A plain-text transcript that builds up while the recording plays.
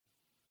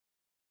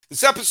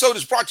This episode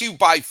is brought to you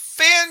by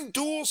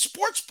FanDuel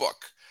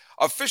Sportsbook,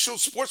 official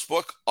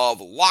sportsbook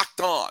of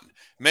Locked On.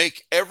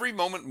 Make every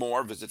moment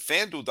more. Visit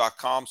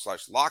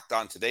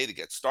FanDuel.com/LockedOn today to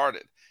get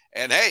started.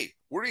 And hey,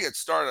 we're going to get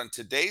started on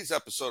today's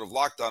episode of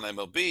Locked On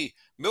MLB.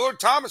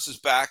 Millard Thomas is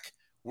back.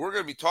 We're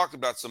going to be talking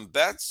about some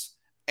bets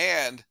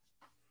and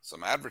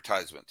some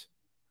advertisement.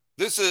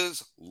 This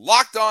is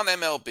Locked On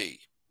MLB.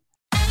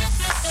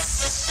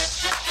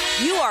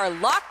 You are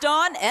Locked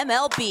On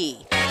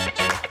MLB.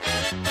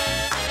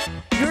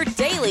 Your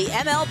daily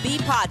MLB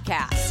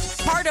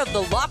podcast. Part of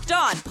the Locked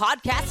On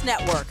Podcast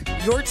Network.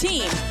 Your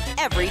team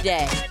every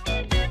day.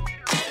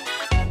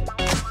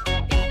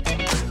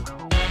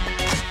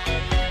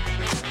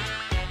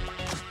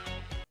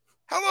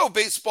 Hello,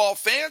 baseball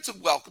fans,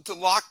 and welcome to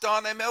Locked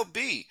On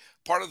MLB,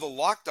 part of the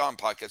Locked On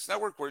Podcast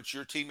Network, where it's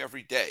your team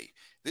every day.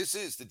 This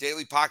is the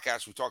daily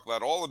podcast. We talk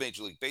about all of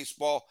Major League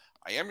Baseball.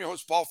 I am your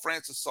host, Paul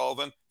Francis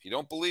Sullivan. If you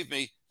don't believe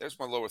me, there's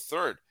my lower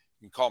third.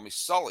 You can call me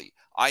Sully.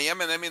 I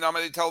am an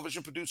Emmy-nominated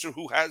television producer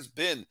who has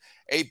been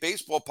a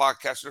baseball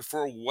podcaster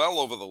for well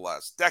over the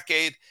last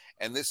decade,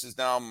 and this is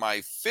now my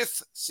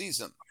fifth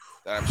season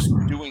that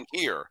I'm doing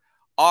here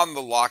on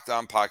the Locked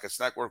On Podcast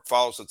Network.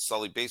 Follow us at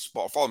Sully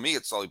Baseball. Follow me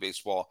at Sully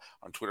Baseball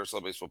on Twitter,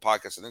 Sully Baseball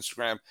Podcast, and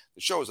Instagram.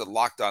 The show is at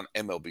Locked On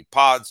MLB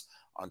Pods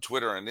on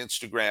Twitter and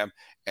Instagram,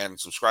 and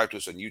subscribe to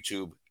us on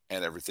YouTube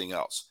and everything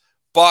else.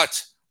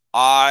 But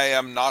I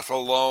am not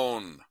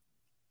alone.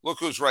 Look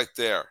who's right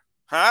there.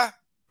 Huh?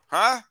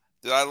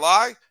 Did I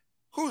lie?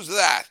 Who's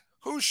that?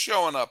 Who's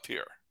showing up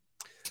here?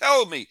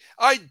 Tell me.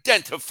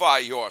 Identify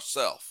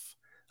yourself.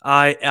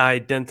 I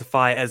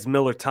identify as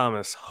Millard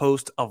Thomas,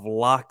 host of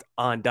Locked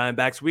On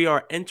Diamondbacks. We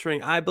are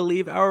entering, I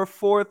believe, our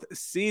fourth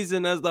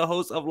season as the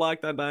host of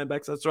Locked On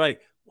Diamondbacks. That's right.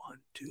 1,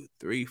 2,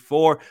 3,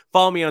 4.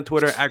 Follow me on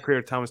Twitter at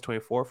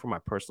CreatorThomas24 for my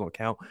personal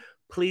account.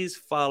 Please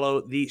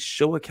follow the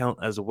show account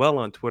as well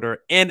on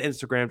Twitter and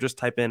Instagram. Just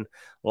type in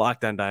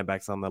Locked On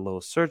Diamondbacks on the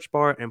little search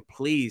bar. And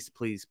please,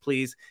 please,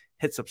 please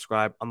hit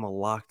subscribe on the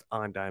Locked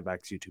On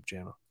Diamondbacks YouTube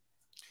channel.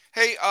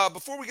 Hey,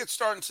 before we get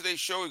started in today's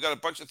show, we've got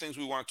a bunch of things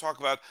we want to talk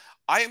about.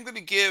 I am going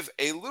to give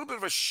a little bit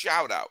of a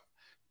shout out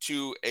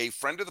to a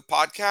friend of the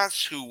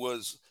podcast who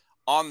was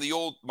on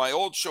my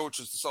old show, which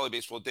is the Sully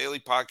Baseball Daily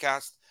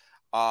podcast.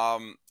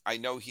 I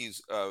know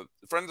he's a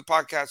friend of the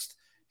podcast.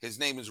 His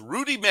name is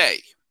Rudy May.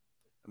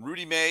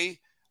 Rudy May,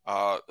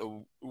 a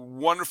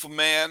wonderful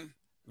man,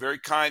 very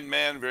kind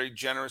man, very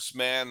generous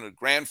man, a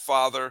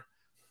grandfather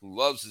who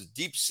loves his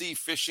deep sea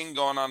fishing,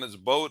 going on his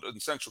boat in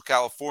Central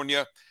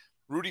California.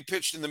 Rudy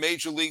pitched in the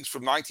major leagues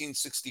from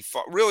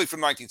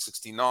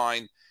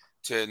 1969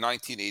 to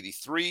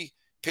 1983,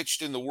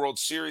 pitched in the World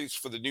Series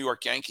for the New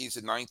York Yankees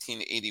in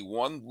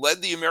 1981,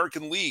 led the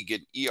American League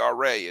in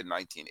ERA in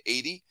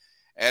 1980,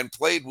 and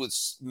played with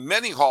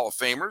many Hall of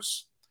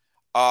Famers,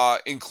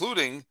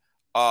 including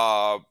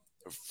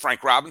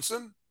Frank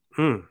Robinson,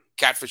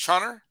 Catfish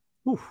Hunter,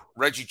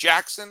 Reggie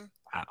Jackson,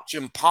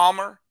 Jim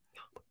Palmer,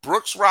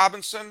 Brooks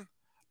Robinson,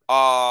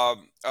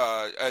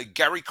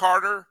 Gary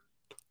Carter,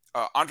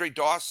 Andre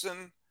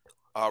Dawson,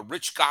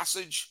 Rich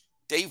Gossage,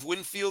 Dave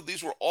Winfield.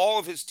 These were all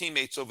of his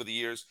teammates over the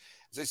years.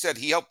 As I said,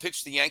 he helped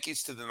pitch the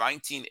Yankees to the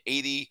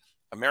 1980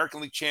 American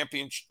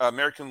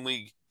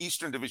League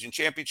Eastern Division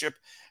Championship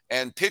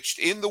and pitched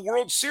in the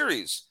World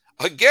Series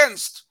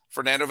against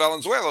Fernando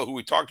Valenzuela, who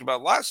we talked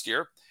about last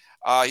year.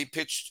 He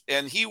pitched,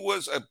 and he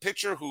was a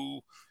pitcher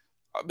who,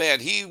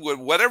 he would,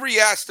 whatever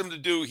you asked him to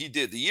do, he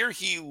did. The year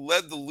he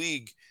led the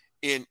league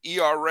in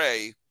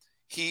ERA,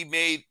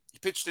 he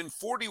pitched in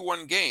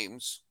 41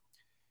 games.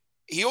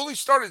 He only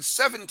started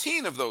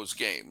 17 of those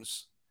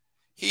games.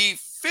 He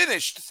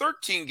finished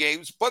 13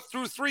 games, but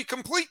threw 3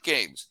 complete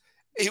games.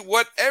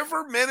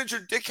 Whatever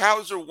manager Dick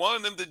Howser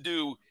wanted him to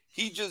do,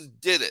 he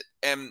just did it.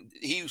 And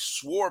he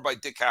swore by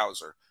Dick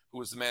Howser, who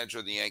was the manager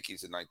of the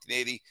Yankees in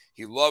 1980.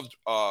 He loved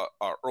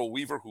Earl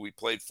Weaver, who he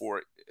played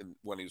for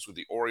when he was with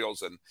the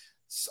Orioles in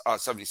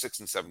 76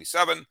 and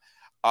 77,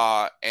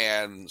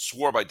 and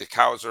swore by Dick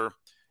Howser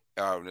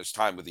in his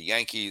time with the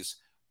Yankees.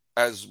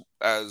 As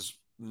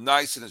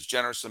nice and as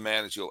generous a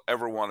man as you'll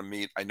ever want to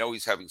meet. I know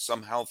he's having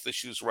some health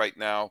issues right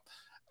now.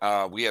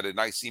 We had a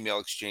nice email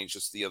exchange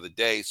just the other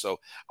day. So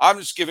I'm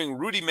just giving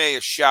Rudy May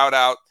a shout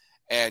out,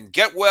 and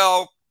get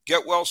well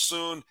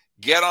soon.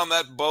 Get on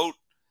that boat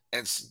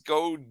and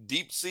go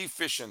deep sea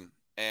fishing.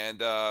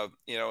 And,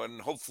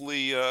 and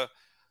hopefully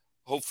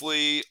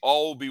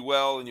all will be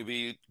well and you'll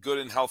be good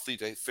and healthy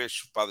to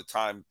fish by the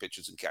time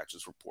pitches and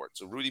catches report.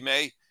 So Rudy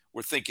May,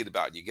 we're thinking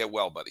about you. Get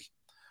well, buddy.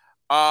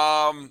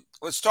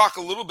 Let's talk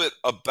a little bit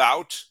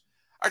about.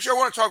 Actually, I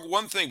want to talk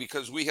one thing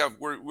because we're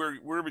going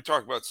to be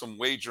talking about some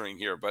wagering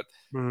here. But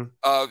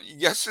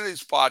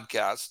yesterday's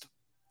podcast,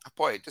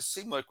 boy, it just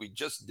seemed like we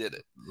just did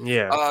it.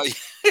 Yeah.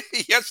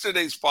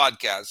 Yesterday's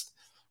podcast,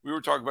 we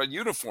were talking about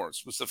uniforms,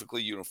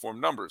 specifically uniform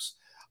numbers.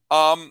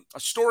 A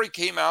story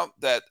came out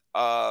that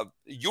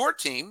your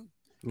team,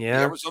 the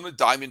Arizona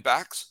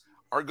Diamondbacks,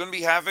 are going to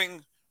be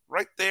having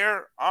right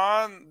there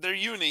on their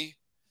uni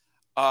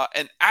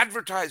an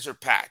advertiser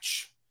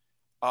patch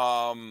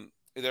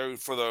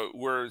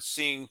we're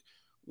seeing,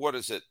 what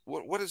is it?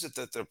 What is it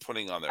that they're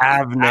putting on there?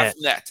 Avnet.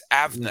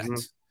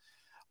 Avnet.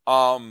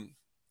 Um,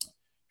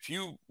 if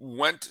you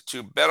went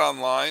to Bet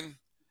Online,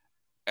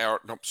 or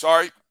no,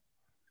 sorry,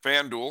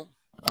 FanDuel,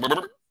 and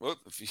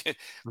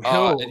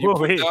you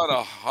put Wait. down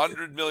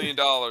 $100 million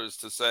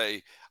to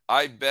say,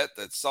 I bet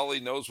that Sully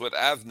knows what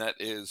Avnet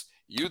is,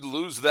 you'd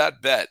lose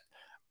that bet.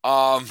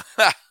 I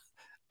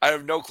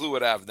have no clue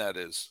what Avnet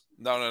is.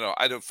 No.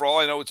 I don't. For all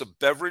I know, it's a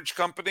beverage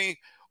company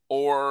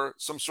or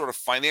some sort of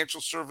financial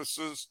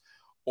services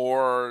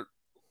or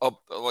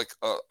like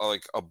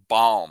a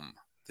balm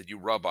that you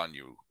rub on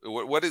you.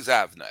 What is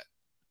Avnet?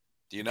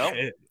 Do you know?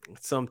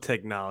 Some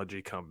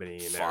technology company.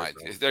 Fine.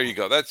 There you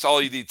go. That's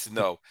all you need to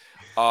know.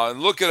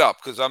 Look it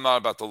up, because I'm not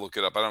about to look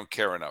it up. I don't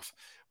care enough.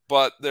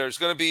 But there's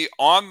going to be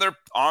on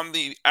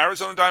the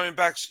Arizona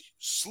Diamondbacks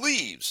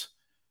sleeves,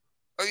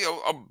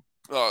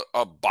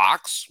 a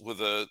box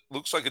with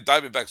looks like a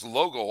Diamondbacks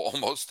logo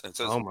almost, and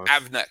says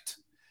Avnet.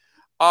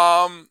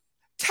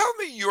 Tell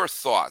me your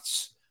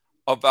thoughts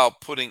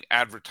about putting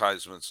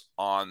advertisements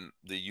on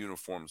the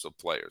uniforms of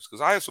players,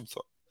 because I have some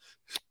thoughts,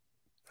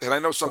 and I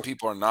know some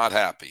people are not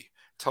happy.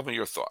 Tell me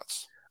your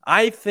thoughts.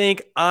 I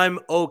think I'm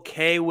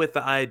okay with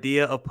the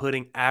idea of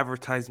putting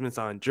advertisements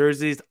on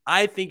jerseys.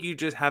 I think you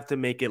just have to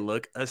make it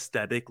look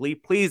aesthetically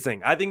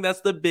pleasing. I think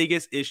that's the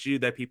biggest issue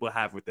that people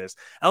have with this.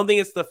 I don't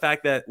think it's the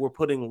fact that we're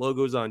putting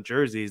logos on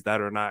jerseys that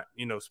are not,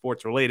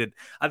 sports related.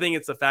 I think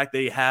it's the fact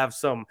that you have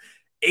some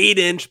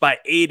 8-inch by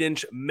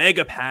 8-inch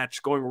mega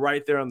patch going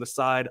right there on the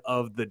side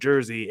of the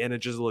jersey, and it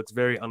just looks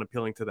very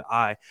unappealing to the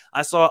eye.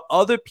 I saw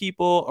other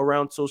people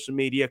around social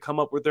media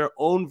come up with their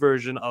own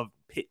version of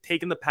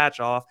taking the patch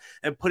off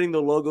and putting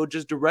the logo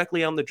just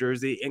directly on the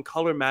jersey and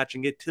color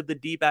matching it to the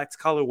D-backs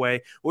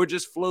colorway, where it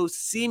just flows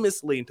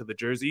seamlessly into the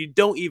jersey. You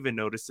don't even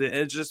notice it, and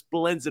it just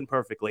blends in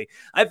perfectly.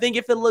 I think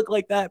if it looked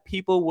like that,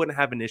 people wouldn't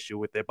have an issue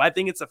with it. But I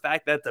think it's the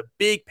fact that it's a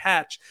big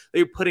patch that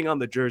you're putting on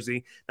the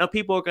jersey. Now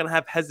people are going to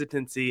have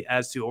hesitancy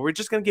as to, are we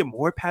just going to get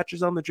more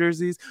patches on the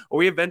jerseys? Are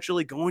we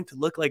eventually going to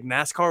look like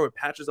NASCAR with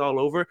patches all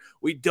over?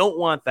 We don't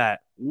want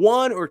that.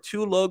 1 or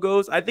 2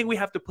 logos. I think we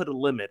have to put a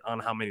limit on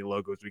how many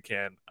logos we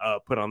can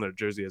put on their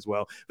jersey as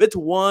well. If it's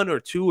 1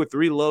 or 2 or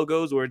 3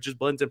 logos where it just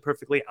blends in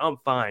perfectly, I'm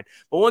fine.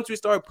 But once we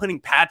start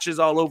putting patches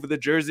all over the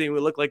jersey and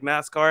we look like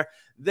NASCAR,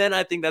 then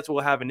I think that's where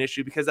we'll have an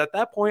issue, because at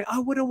that point, I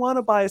wouldn't want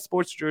to buy a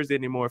sports jersey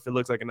anymore if it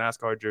looks like a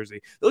NASCAR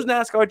jersey. Those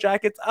NASCAR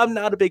jackets, I'm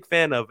not a big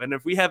fan of. And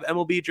if we have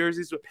MLB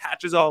jerseys with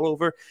patches all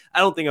over, I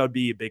don't think I would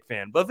be a big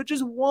fan. But if it's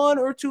just 1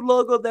 or 2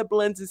 logo that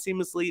blends in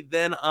seamlessly,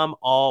 then I'm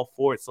all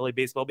for it, Sully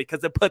Baseball,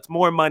 because it puts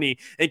more money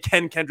in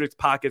Ken Kendrick's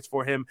pockets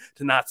for him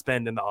to not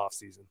spend in the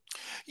offseason.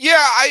 Yeah,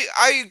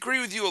 I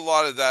agree with you a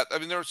lot of that. I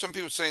mean, there are some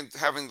people saying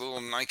having the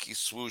little Nike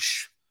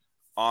swoosh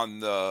on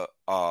the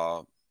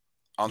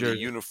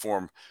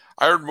uniform.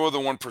 I heard more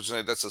than one person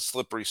say that's a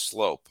slippery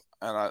slope,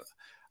 and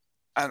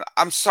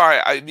I'm sorry.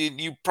 I mean,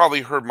 you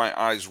probably heard my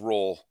eyes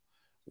roll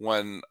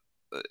when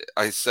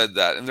I said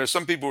that. And there's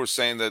some people who are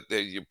saying that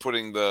you're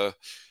putting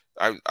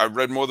I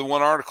read more than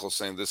one article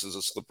saying this is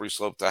a slippery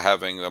slope to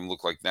having them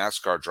look like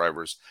NASCAR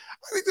drivers.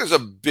 I think there's a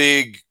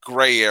big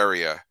gray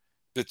area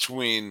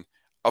between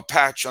a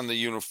patch on the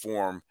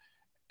uniform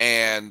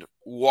and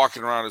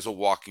walking around as a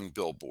walking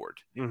billboard.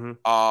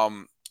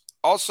 Mm-hmm.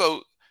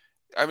 Also,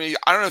 I mean,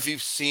 I don't know if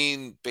you've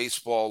seen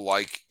baseball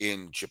like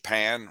in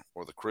Japan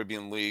or the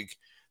Caribbean League.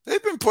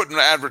 They've been putting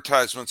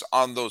advertisements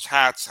on those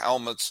hats,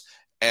 helmets,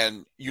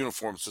 and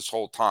uniforms this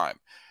whole time.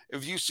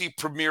 If you see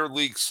Premier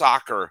League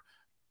soccer,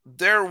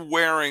 they're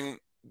wearing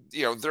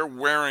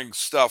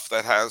stuff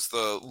that has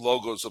the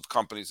logos of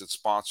companies that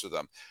sponsor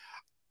them.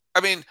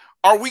 I mean,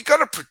 are we going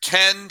to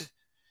pretend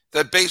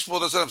that baseball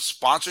doesn't have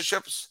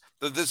sponsorships,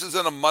 that this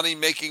isn't a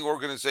money-making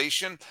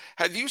organization?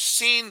 Have you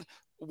seen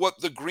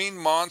what the Green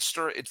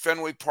Monster at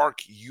Fenway Park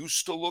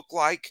used to look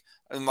like?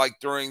 And like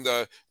during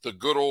the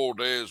good old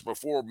days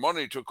before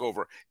money took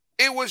over,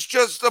 it was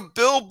just a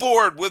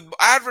billboard with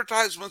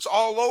advertisements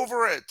all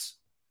over it,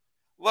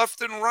 left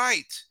and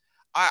right.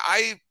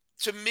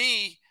 To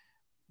me,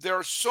 there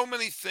are so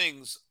many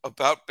things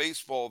about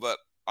baseball that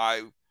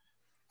I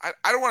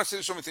don't want to say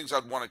there's so many things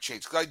I'd want to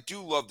change, because I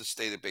do love the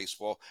state of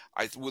baseball.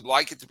 I would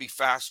like it to be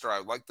faster. I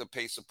would like the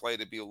pace of play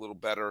to be a little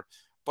better.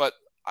 But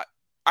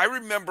I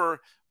remember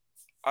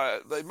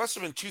it must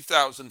have been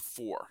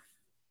 2004.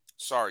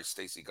 Sorry,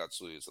 Stacey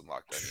Gotsulias and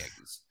Lockdown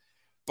Yankees.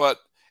 But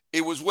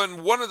it was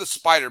when one of the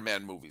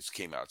Spider-Man movies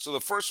came out. So the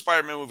first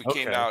Spider-Man movie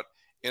came out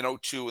in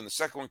 2002, and the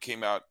second one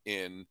came out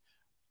in,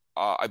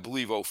 I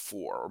believe,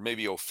 2004 or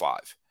maybe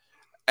 2005.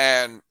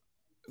 And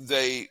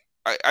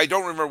I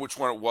don't remember which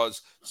one it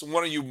was. So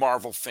one of you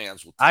Marvel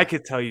fans will tell I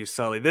could tell you,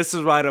 Sully. This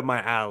is right up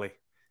my alley.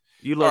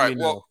 You let me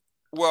know.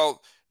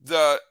 Well,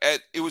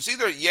 it was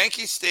either at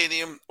Yankee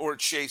Stadium or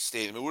at Shea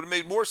Stadium. It would have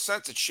made more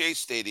sense at Shea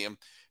Stadium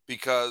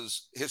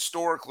because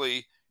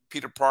historically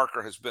Peter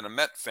Parker has been a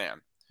Met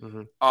fan.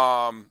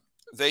 Mm-hmm.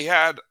 They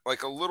had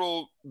like a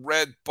little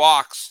red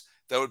box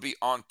that would be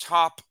on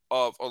top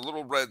of a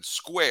little red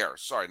square.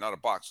 Sorry, not a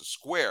box, a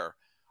square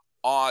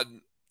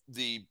on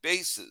the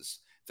bases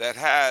that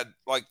had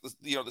like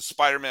the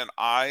Spider-Man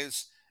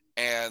eyes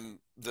and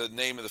the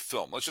name of the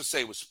film. Let's just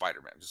say it was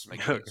Spider-Man, just to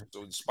make it easy.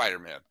 So it's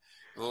Spider-Man,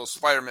 the little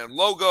Spider-Man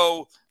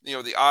logo,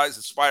 the eyes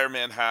that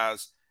Spider-Man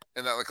has,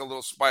 and that like a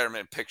little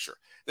Spider-Man picture.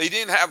 They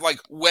didn't have like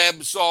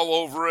webs all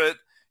over it.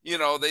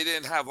 They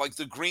didn't have like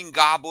the Green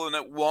Goblin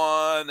at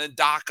one and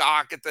Doc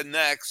Ock at the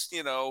next.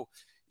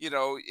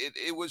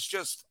 It was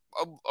just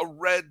a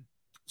red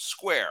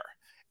square.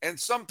 And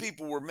some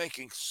people were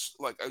making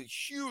like a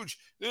huge,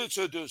 it's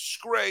a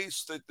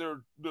disgrace that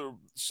they're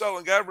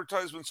selling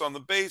advertisements on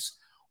the base.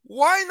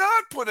 Why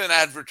not put an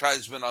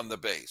advertisement on the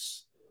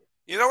base?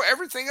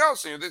 Everything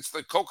else, it's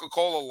the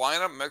Coca-Cola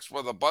lineup mixed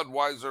with a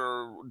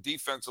Budweiser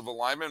defensive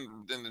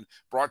alignment and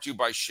brought to you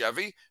by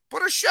Chevy.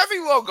 Put a Chevy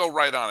logo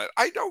right on it.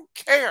 I don't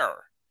care.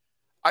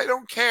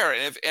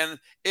 And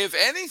if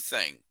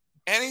anything,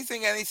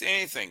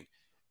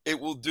 it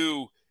will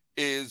do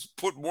is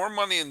put more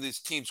money in these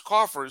teams'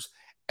 coffers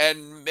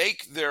and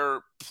make their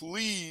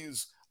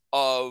pleas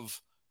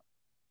of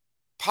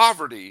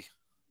poverty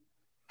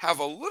have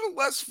a little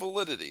less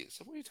validity.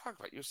 So what are you talking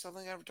about? You're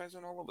selling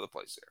advertising all over the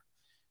place here.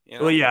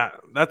 Well, yeah,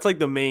 that's like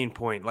the main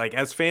point. Like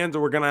as fans,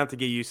 we're going to have to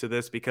get used to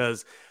this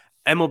because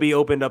MLB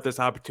opened up this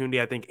opportunity,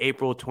 I think,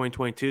 April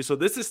 2022. So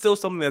this is still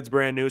something that's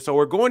brand new. So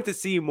we're going to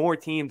see more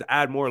teams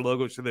add more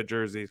logos to their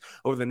jerseys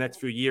over the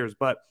next few years.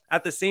 But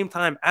at the same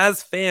time,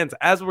 as fans,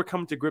 as we're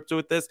coming to grips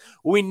with this,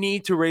 we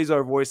need to raise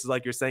our voices,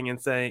 like you're saying,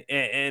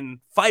 and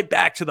fight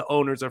back to the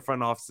owners or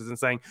front offices and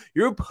saying,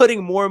 you're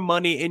putting more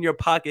money in your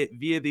pocket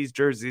via these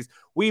jerseys.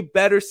 We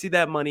better see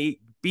that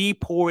money be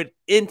poured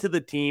into the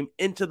team,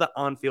 into the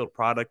on-field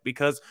product,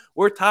 because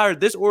we're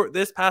tired. This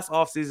past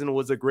offseason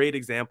was a great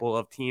example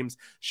of teams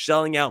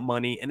shelling out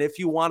money. And if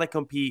you want to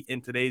compete in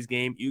today's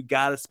game, you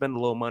got to spend a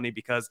little money,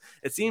 because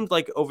it seems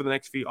like over the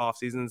next few off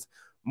seasons,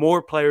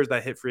 more players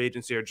that hit free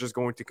agency are just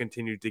going to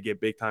continue to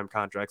get big-time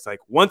contracts. Like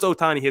once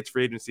Ohtani hits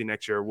free agency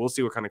next year, we'll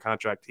see what kind of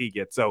contract he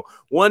gets. So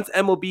once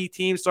MLB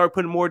teams start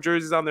putting more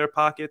jerseys on their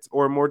pockets,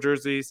 or more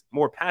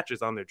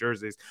patches on their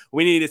jerseys,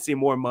 we need to see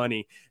more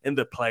money in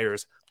the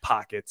players'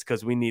 pockets,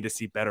 because we need to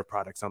see better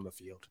products on the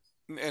field.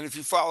 And if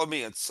you follow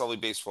me at Sully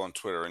Baseball on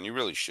Twitter, and you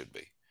really should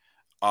be,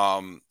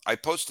 I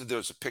posted,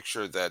 there's a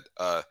picture that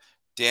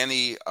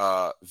Danny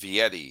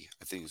Vietti,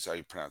 I think is how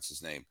you pronounce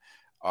his name,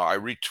 I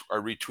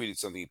retweeted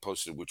something he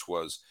posted, which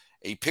was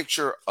a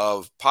picture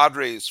of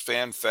Padres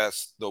Fan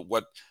Fest,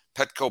 what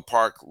Petco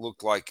Park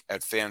looked like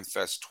at Fan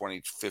Fest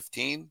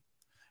 2015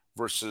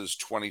 versus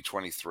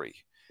 2023.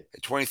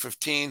 At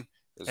 2015,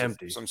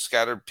 there's some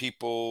scattered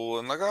people,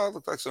 and like, it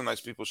looked like some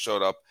nice people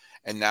showed up,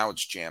 and now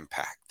it's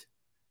jam-packed,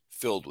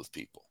 filled with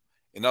people.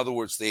 In other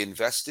words, they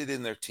invested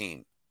in their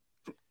team,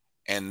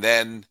 and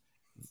then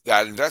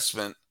that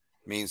investment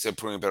means they're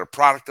putting a better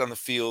product on the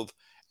field,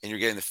 and you're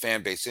getting the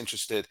fan base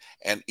interested,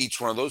 and each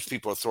one of those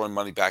people are throwing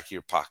money back in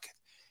your pocket.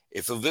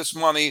 If this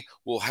money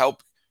will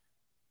help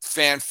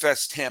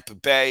FanFest Tampa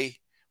Bay,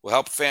 will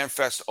help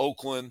FanFest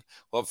Oakland,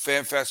 will help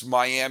FanFest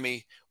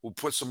Miami, will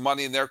put some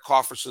money in their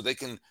coffers so they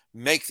can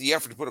make the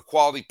effort to put a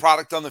quality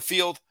product on the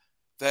field,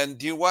 then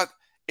do you know what?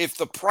 If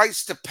the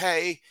price to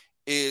pay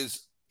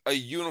is a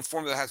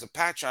uniform that has a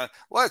patch on it,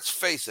 let's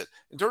face it,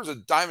 in terms of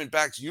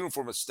Diamondbacks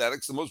uniform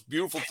aesthetics, the most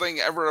beautiful thing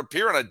ever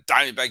appear on a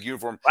Diamondback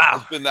uniform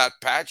has been that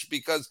patch,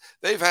 because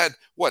they've had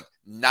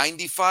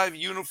 95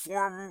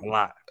 uniform,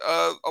 a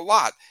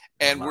lot,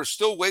 and we're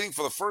still waiting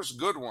for the first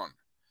good one.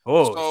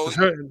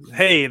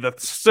 Hey, the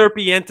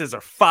Serpientes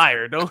are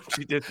fire, don't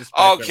you disrespect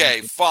them.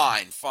 Okay,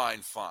 fine.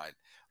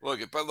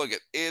 Look,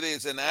 it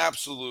is an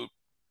absolute,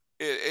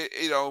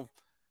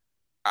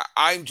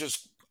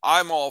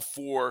 I'm all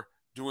for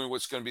doing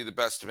what's going to be the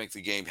best to make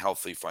the game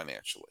healthy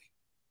financially.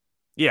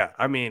 Yeah,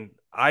 I mean,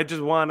 I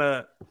just want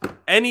to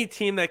 – any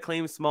team that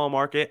claims small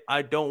market,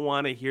 I don't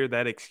want to hear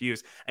that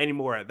excuse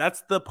anymore.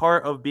 That's the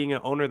part of being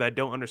an owner that I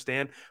don't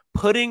understand.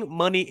 Putting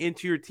money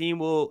into your team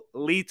will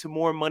lead to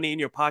more money in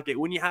your pocket.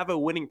 When you have a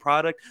winning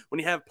product, when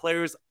you have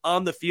players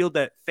on the field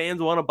that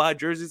fans want to buy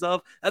jerseys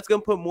of, that's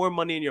going to put more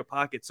money in your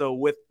pocket. So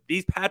with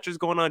these patches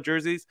going on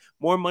jerseys,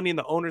 more money in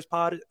the owner's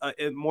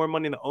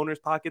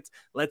pockets,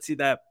 let's see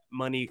that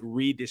money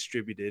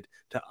redistributed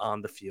to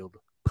on the field.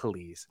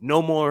 Please.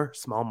 No more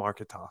small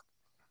market talk.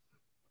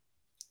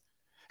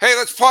 Hey,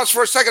 let's pause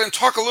for a second and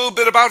talk a little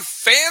bit about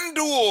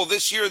FanDuel.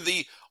 This year,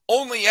 the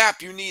only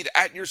app you need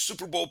at your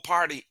Super Bowl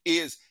party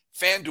is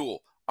FanDuel,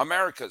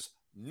 America's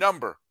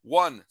 #1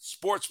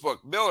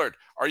 sportsbook. Millard,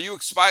 are you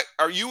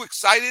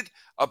excited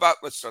about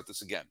 – let's start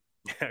this again.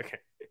 Okay.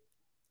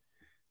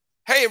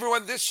 Hey,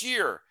 everyone, this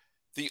year,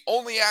 the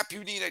only app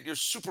you need at your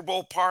Super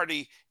Bowl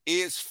party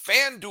is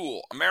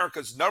FanDuel,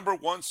 America's #1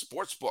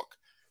 sportsbook.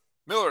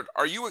 Millard,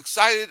 are you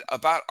excited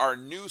about our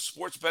new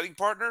sports betting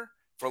partner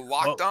for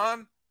Locked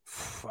On?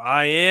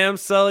 I am,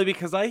 Sully,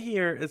 because I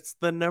hear it's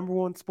the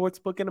 #1 sports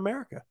book in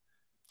America.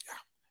 Yeah.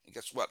 And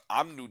guess what?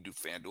 I'm new to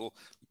FanDuel.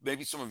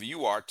 Maybe some of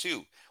you are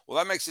too. Well,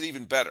 that makes it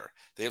even better.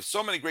 They have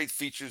so many great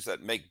features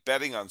that make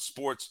betting on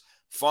sports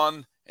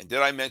fun, and did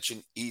I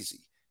mention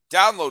easy?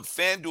 Download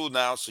FanDuel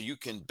now so you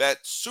can bet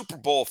Super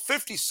Bowl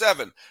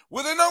 57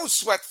 with a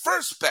no-sweat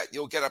first bet.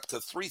 You'll get up to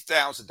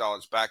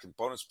 $3,000 back in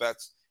bonus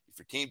bets if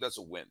your team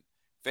doesn't win.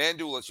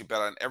 FanDuel lets you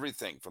bet on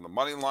everything from the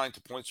money line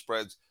to point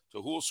spreads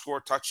to who will score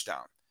a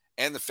touchdown.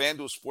 And the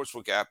FanDuel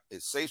Sportsbook app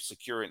is safe,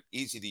 secure, and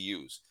easy to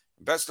use.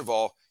 And best of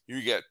all,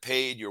 you get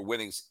paid your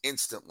winnings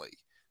instantly.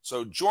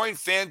 So join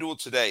FanDuel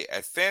today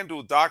at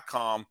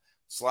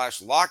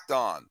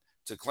FanDuel.com/lockedon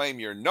to claim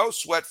your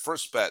no-sweat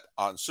first bet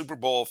on Super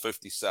Bowl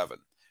 57.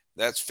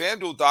 That's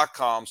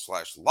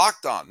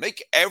FanDuel.com/lockedon.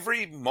 Make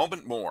every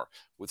moment more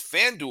with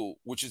FanDuel,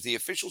 which is the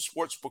official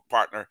sportsbook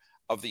partner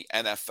of the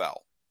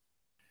NFL.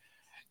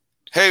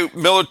 Hey,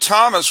 Miller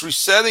Thomas,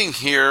 resetting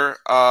here.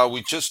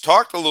 We just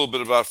talked a little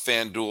bit about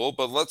FanDuel,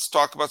 but let's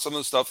talk about some of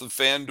the stuff that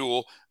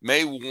FanDuel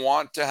may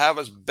want to have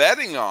us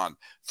betting on.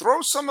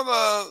 Throw some of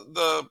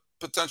the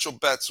potential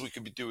bets we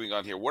could be doing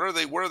on here. What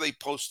are they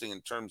posting in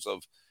terms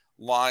of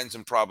lines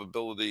and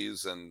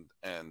probabilities, and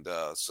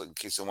so in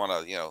case they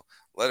want to,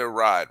 let it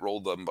ride, roll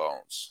them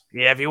bones.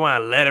 Yeah, if you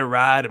want to let it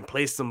ride and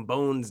play some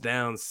bones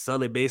down,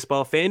 Sully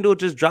Baseball, FanDuel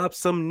just dropped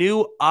some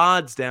new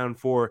odds down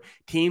for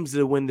teams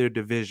to win their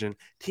division,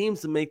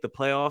 teams to make the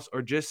playoffs,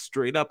 or just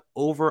straight up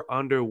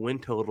over-under win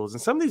totals.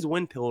 And some of these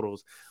win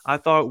totals I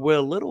thought were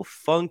a little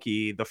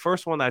funky. The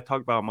first one that I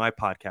talked about on my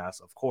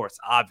podcast, of course,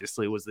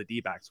 obviously was the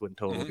D-backs win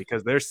total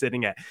because they're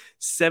sitting at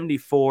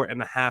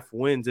 74.5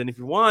 wins. And if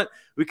you want,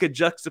 we could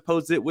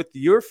juxtapose it with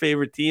your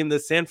favorite team, the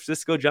San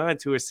Francisco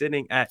Giants, who are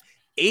sitting at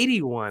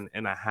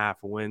 81.5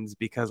 wins,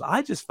 because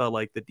I just felt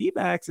like the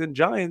D-backs and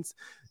Giants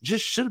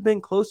just should have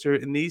been closer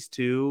in these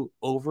two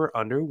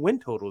over-under win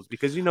totals,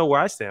 because you know where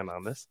I stand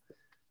on this.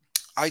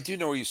 I do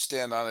know where you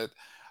stand on it.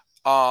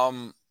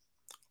 I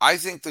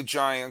think the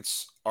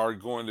Giants are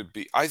going to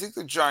be – I think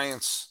the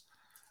Giants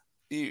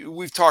 –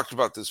 we've talked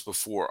about this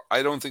before.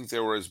 I don't think they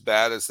were as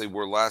bad as they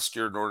were last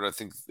year, nor do I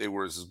think they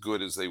were as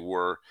good as they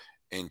were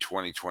in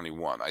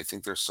 2021. I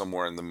think they're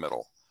somewhere in the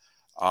middle.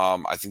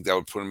 I think that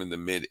would put them in the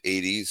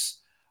mid-80s.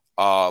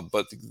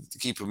 But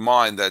keep in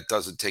mind that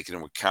doesn't take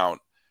into account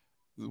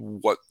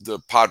what the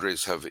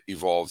Padres have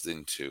evolved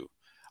into.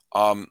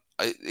 I'll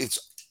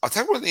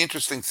tell you one of the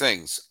interesting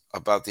things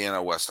about the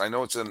NL West. I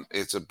know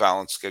it's a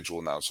balanced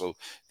schedule now, so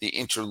the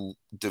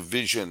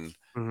interdivision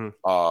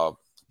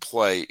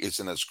play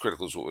isn't as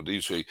critical as what it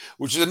used to be,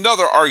 which is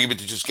another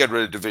argument to just get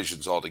rid of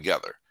divisions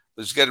altogether.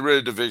 Let's get rid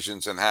of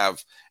divisions and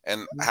have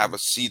a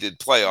seeded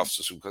playoff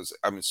system. Because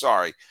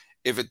sorry,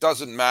 if it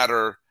doesn't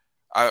matter.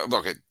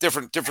 Okay,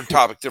 different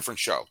topic, different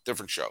show.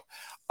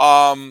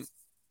 I'm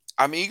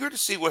eager to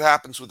see what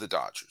happens with the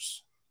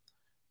Dodgers.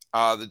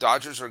 The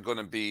Dodgers are going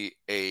to be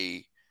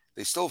they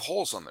still have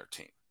holes on their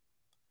team.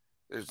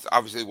 There's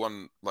obviously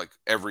won like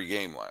every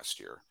game last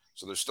year,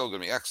 so they're still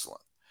going to be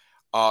excellent.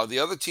 The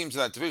other teams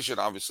in that division,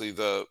 obviously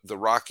the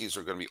Rockies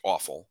are going to be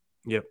awful.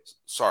 Yep.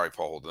 Sorry,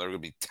 Paul Holden, they're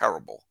going to be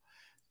terrible.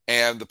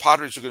 And the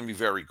Padres are going to be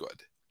very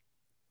good.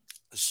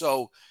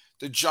 So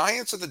the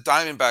Giants and the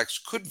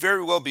Diamondbacks could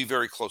very well be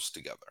very close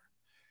together.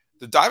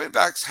 The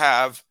Diamondbacks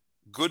have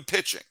good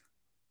pitching.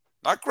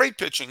 Not great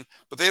pitching,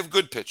 but they have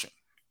good pitching.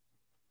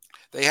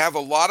 They have a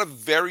lot of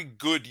very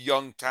good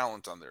young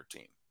talent on their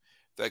team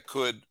that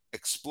could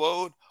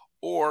explode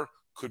or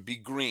could be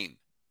green.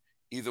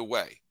 Either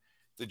way.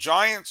 The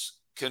Giants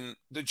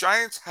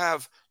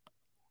have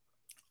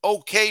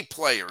okay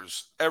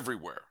players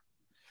everywhere.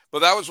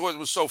 But that was what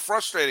was so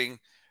frustrating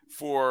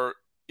for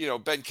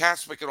Ben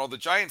Kaspick and all the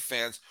Giant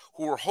fans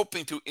who were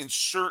hoping to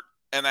insert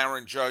an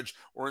Aaron Judge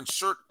or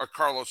insert a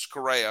Carlos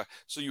Correa,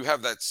 so you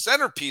have that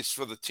centerpiece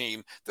for the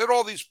team that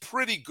all these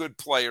pretty good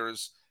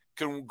players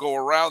can go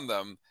around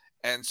them,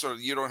 and so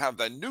you don't have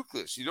that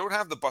nucleus. You don't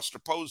have the Buster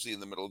Posey in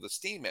the middle of this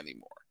team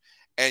anymore.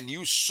 And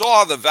you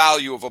saw the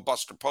value of a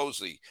Buster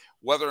Posey,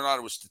 whether or not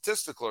it was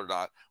statistical or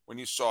not, when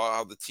you saw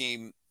how the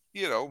team,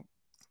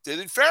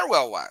 didn't fare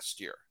well last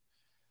year.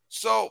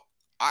 So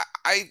I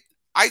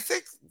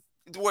think,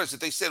 what is it?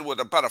 They said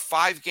about a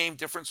 5-game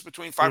difference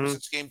between 5 or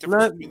 6 game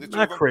difference between the two.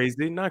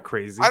 Not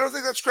crazy. I don't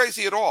think that's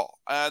crazy at all.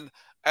 And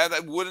I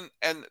wouldn't.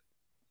 And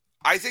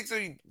I think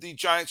the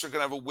Giants are going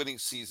to have a winning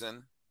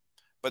season,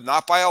 but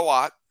not by a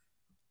lot.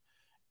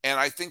 And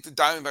I think the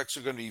Diamondbacks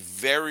are going to be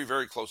very,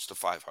 very close to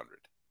 500.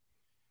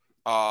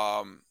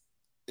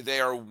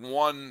 They are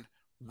one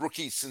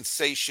rookie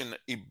sensation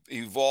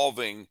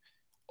evolving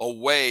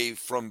away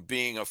from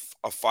being a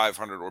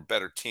 500 or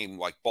better team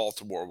like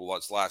Baltimore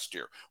was last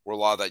year, where a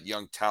lot of that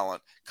young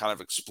talent kind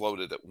of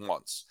exploded at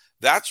once.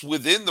 That's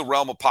within the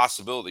realm of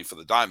possibility for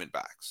the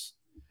Diamondbacks.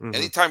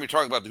 Anytime you're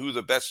talking about who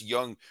the best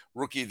young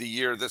rookie of the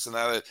year, this and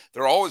that,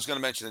 they're always going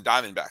to mention the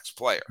Diamondbacks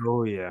player.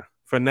 Oh, yeah.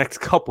 For the next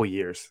couple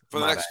years.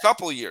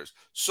 Couple of years.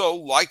 So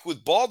like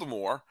with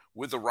Baltimore,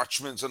 with the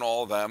Rutschmans and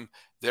all of them,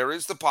 there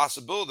is the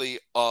possibility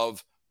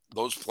of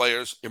those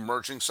players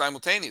emerging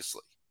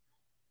simultaneously.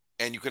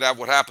 And you could have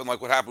what happened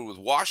with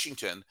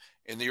Washington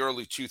in the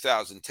early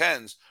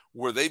 2010s,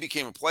 where they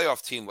became a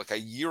playoff team like a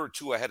year or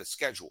two ahead of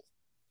schedule.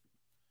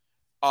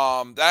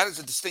 That is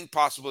a distinct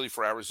possibility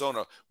for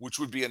Arizona, which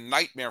would be a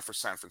nightmare for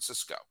San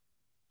Francisco.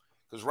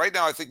 Because right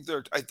now, I think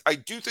I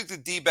do think the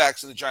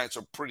D-backs and the Giants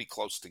are pretty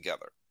close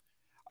together.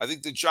 I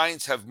think the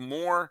Giants have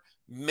more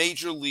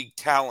major league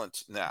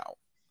talent now.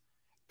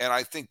 And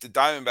I think the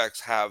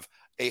Diamondbacks have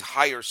a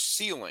higher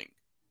ceiling.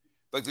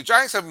 Like the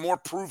Giants have more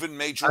proven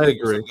major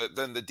leaguers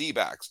than the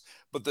D-backs.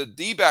 But the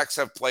D-backs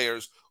have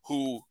players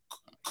who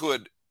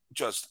could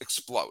just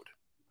explode.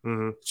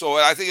 Mm-hmm. So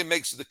I think it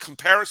makes the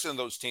comparison of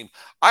those teams.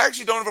 I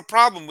actually don't have a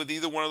problem with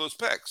either one of those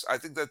picks. I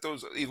think that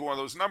either one of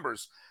those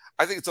numbers,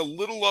 I think it's a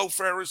little low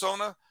for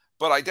Arizona,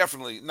 but I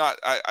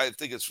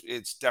think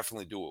it's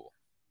definitely doable.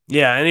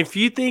 Yeah, and if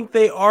you think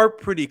they are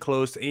pretty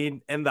close,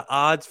 and the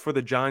odds for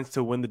the Giants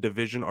to win the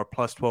division are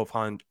plus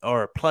 1,200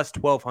 or plus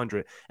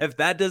 1,200, if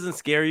that doesn't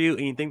scare you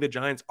and you think the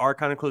Giants are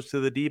kind of close to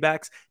the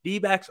D-backs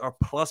are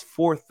plus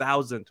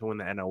 4,000 to win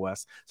the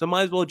NOS. So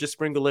might as well just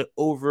sprinkle it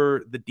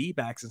over the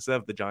D-backs instead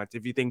of the Giants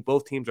if you think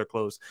both teams are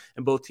close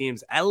and both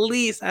teams at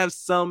least have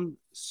some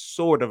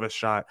sort of a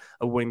shot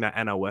of winning that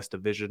NOS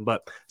division.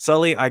 But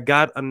Sully, I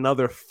got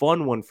another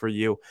fun one for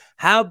you.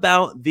 How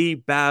about the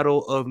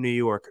Battle of New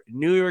York?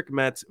 New York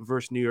Mets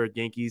versus New York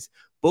Yankees.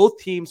 Both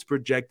teams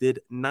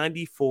projected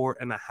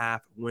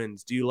 94.5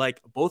 wins. Do you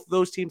like both of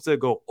those teams to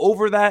go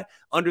over that,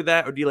 under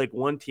that, or do you like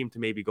one team to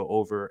maybe go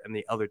over and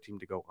the other team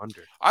to go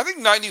under? I think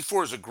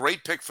 94 is a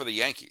great pick for the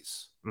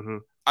Yankees. Mm-hmm.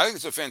 I think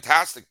it's a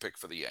fantastic pick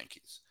for the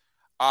Yankees.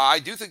 I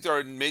do think they're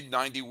a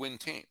mid-90 win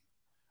team.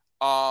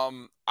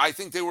 I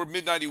think they were a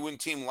mid-90 win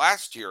team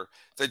last year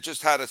that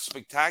just had a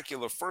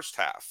spectacular first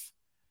half.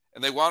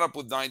 And they wound up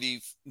with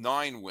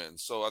 99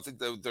 wins. So I think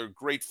their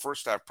great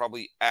first half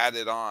probably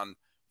added on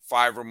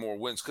 5 or more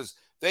wins. Because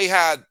they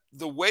had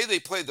the way they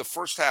played the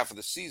first half of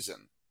the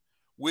season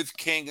with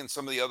King and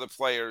some of the other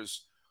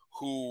players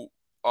who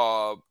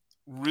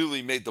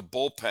really made the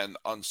bullpen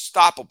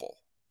unstoppable.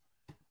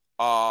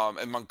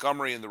 And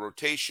Montgomery in the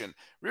rotation.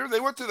 Remember,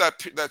 they went through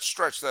that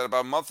stretch, that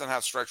about a month and a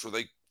half stretch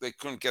where they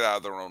couldn't get out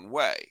of their own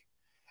way.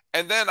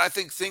 And then I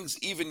think things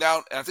evened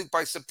out. And I think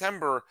by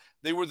September,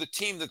 they were the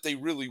team that they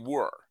really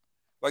were.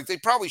 Like they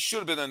probably should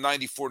have been a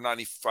 94,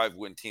 95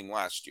 win team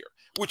last year,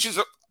 which is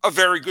a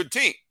very good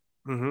team.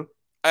 Mm-hmm.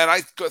 And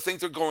I think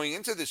they're going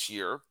into this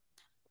year.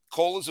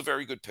 Cole is a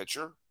very good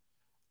pitcher.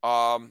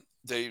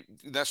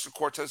 Nestor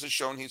Cortez has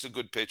shown he's a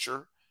good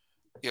pitcher.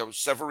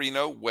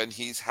 Severino, when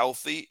he's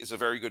healthy, is a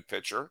very good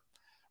pitcher.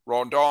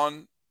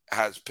 Rondon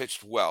has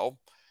pitched well.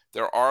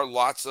 There are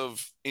lots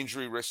of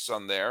injury risks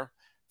on there.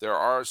 There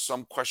are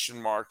some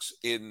question marks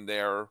in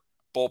their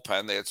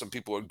bullpen. They had some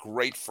people with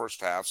great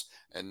first halves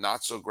and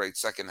not so great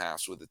second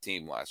halves with the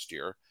team last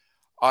year.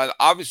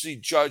 Obviously,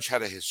 Judge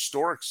had a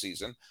historic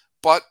season,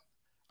 but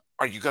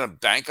are you going to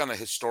bank on a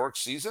historic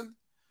season?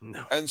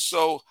 No. And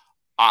so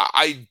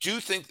I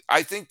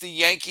think the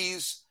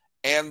Yankees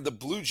and the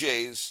Blue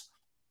Jays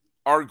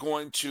are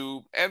going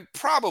to, and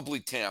probably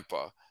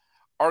Tampa,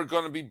 are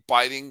going to be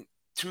biting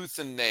tooth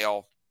and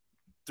nail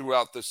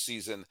throughout the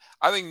season.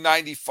 I think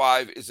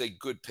 95 is a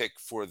good pick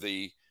for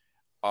the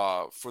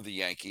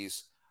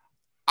Yankees.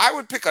 I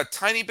would pick a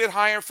tiny bit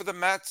higher for the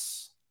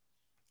Mets.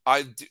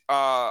 I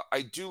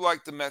do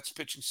like the Mets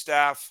pitching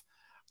staff.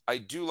 I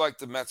do like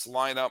the Mets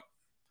lineup.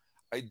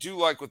 I do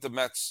like what the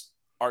Mets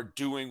are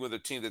doing with a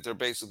team that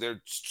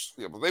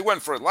they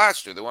went for it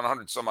last year. They won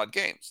 100 some odd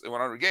games. They won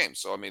 100 games.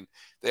 So, I mean,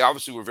 they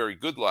obviously were very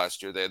good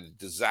last year. They had a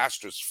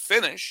disastrous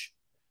finish,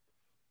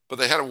 but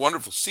they had a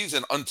wonderful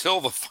season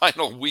until the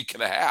final week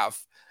and a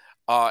half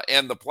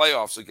and the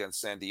playoffs against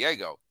San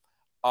Diego.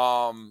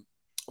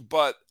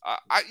 But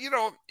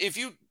if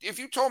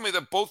you told me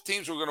that both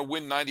teams were going to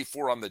win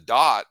 94 on the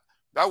dot,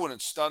 that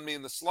wouldn't stun me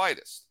in the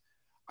slightest.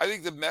 I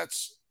think the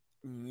Mets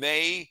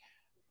may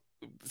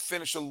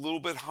finish a little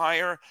bit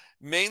higher,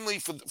 mainly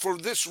for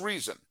this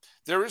reason.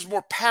 There is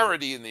more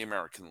parity in the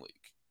American League.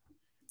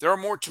 There are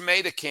more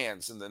tomato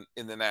cans in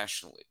the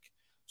National League.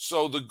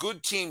 So the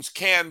good teams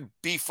can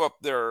beef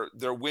up their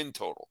win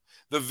total.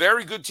 The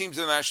very good teams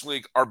in the National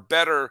League are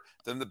better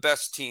than the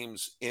best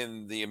teams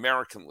in the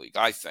American League,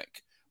 I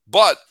think.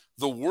 But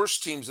the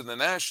worst teams in the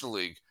National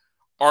League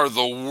are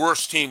the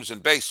worst teams in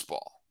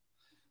baseball.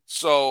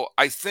 So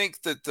I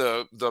think that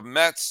the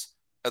Mets,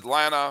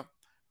 Atlanta,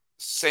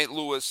 St.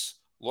 Louis,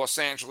 Los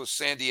Angeles,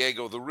 San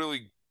Diego, the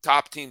really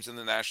top teams in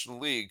the National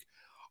League,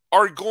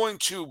 are going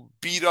to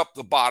beat up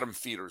the bottom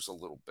feeders a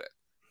little bit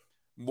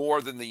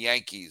more than the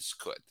Yankees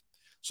could.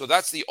 So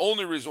that's the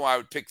only reason why I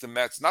would pick the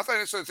Mets. Not that I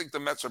necessarily think the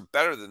Mets are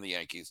better than the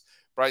Yankees,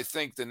 but I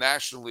think the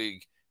National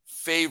League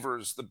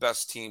favors the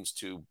best teams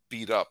to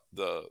beat up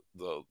the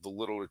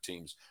littler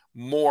teams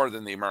more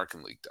than the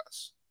American League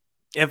does.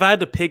 If I had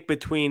to pick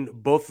between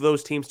both of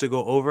those teams to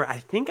go over, I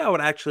think I would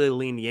actually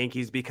lean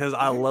Yankees because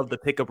I love the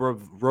pickup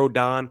of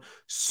Rodon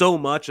so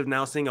much. Of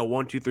now seeing a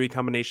 1-2-3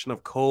 combination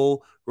of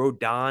Cole,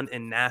 Rodon,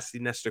 and nasty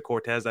Nestor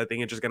Cortez. I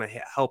think it's just going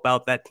to help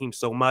out that team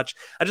so much.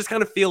 I just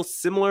kind of feel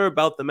similar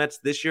about the Mets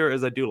this year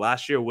as I do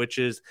last year, which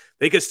is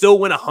they could still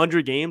win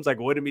 100 games.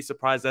 Wouldn't be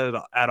surprised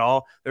at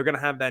all. They're going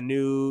to have that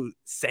new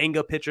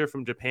Senga pitcher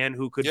from Japan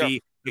who could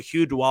be a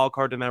huge wild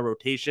card in that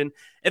rotation.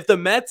 If the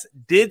Mets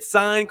did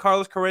sign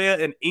Carlos Correa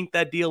and ink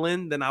that deal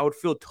in, then I would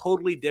feel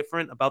totally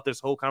different about this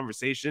whole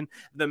conversation.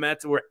 The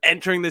Mets were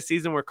entering the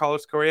season with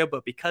Carlos Correa,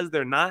 but because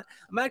they're not,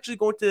 I'm actually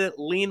going to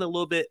lean a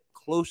little bit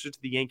closer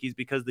to the Yankees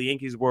because the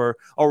Yankees were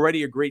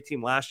already a great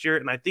team last year,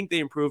 and I think they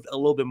improved a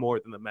little bit more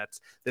than the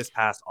Mets this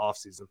past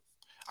offseason.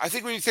 I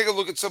think when you take a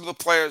look at some of the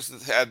players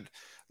that had,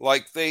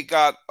 like, they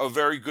got a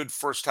very good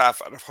first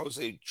half out of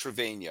Jose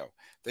Trevino.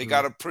 They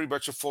got pretty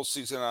much a full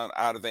season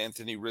out of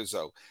Anthony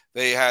Rizzo.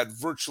 They had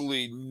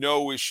virtually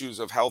no issues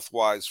of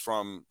health-wise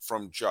from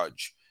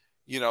Judge.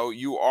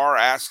 You are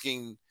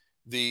asking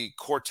the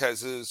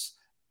Corteses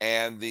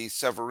and the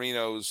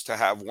Severinos to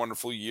have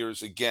wonderful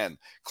years again.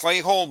 Clay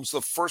Holmes,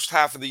 the first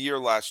half of the year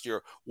last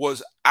year,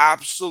 was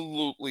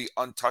absolutely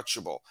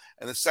untouchable.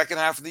 And the second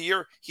half of the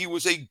year, he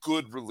was a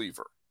good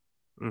reliever.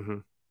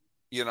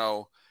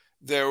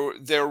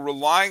 They're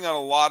relying on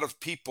a lot of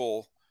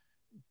people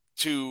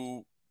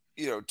to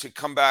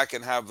come back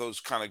and have those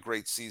kind of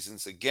great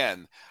seasons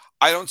again.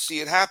 I don't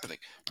see it happening.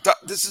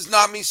 This is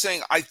not me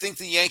saying I think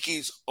the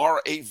Yankees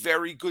are a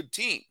very good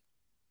team.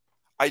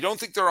 I don't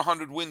think they're a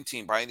 100-win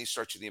team by any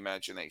stretch of the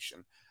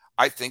imagination.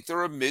 I think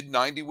they're a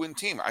mid-90 win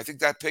team. I think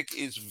that pick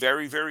is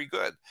very, very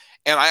good.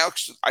 And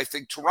I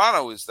think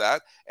Toronto is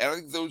that. And I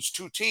think those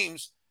two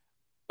teams,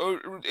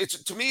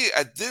 to me,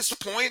 at this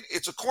point,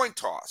 it's a coin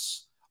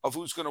toss of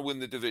who's going to win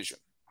the division.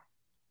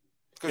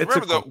 Because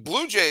remember, the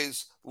Blue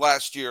Jays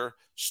last year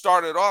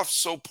started off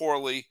so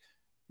poorly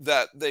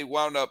that they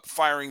wound up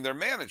firing their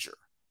manager.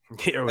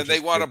 And they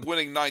wound up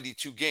winning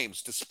 92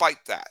 games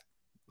despite that.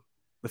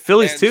 The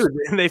Phillies too.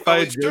 They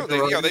fired Joe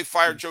Girardi. They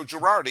fired Joe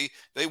Girardi.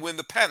 They win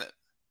the pennant.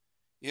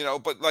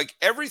 But like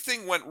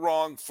everything went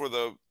wrong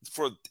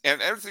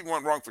and everything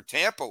went wrong for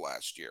Tampa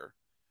last year.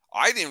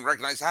 I didn't even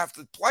recognize half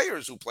the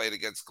players who played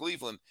against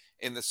Cleveland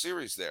in the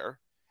series there.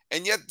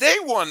 And yet they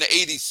won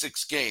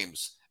 86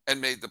 games and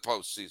made the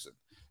postseason.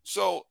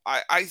 So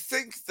I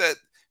think that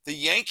the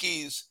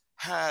Yankees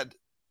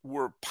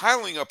were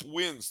piling up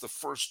wins the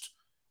first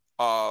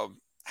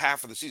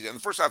half of the season. In the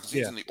first half of the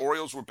season, the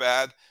Orioles were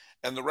bad.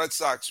 And the Red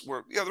Sox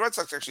the Red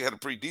Sox actually had a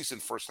pretty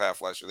decent first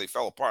half last year. They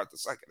fell apart the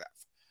second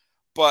half.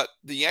 But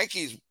the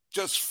Yankees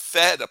just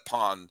fed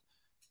upon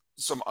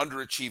some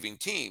underachieving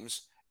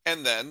teams.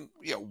 And then,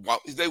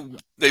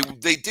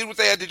 they did what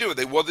they had to do.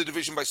 They won the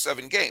division by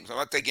 7 games. I'm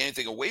not taking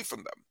anything away from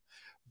them.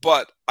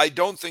 But I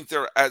don't think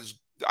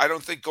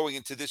going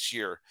into this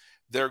year,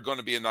 they're going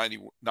to be a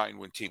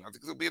 99-win team. I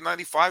think they'll be a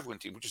 95-win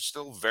team, which is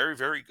still very,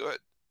 very good.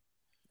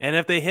 And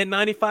if they hit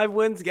 95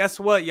 wins, guess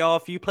what, y'all?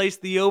 If you place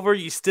the over,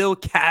 you still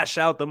cash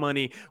out the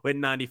money with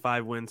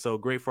 95 wins. So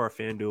great for our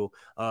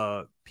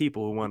FanDuel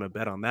people who want to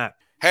bet on that.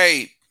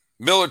 Hey,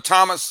 Millard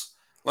Thomas,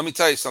 let me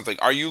tell you something.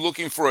 Are you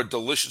looking for a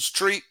delicious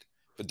treat,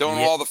 but don't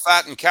know all the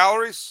fat and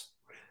calories?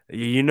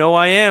 You know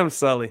I am,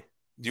 Sully.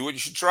 Do you know what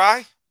you should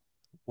try?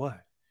 What?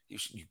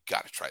 You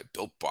got to try a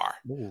Built Bar.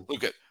 Ooh.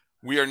 Look at.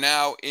 We are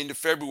now into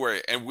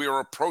February, and we are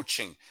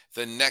approaching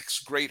the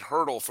next great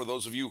hurdle for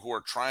those of you who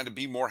are trying to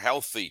be more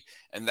healthy,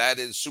 and that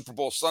is Super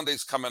Bowl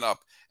Sunday's coming up,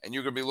 and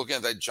you're going to be looking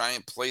at that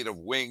giant plate of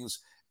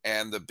wings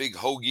and the big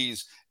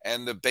hoagies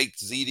and the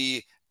baked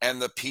ziti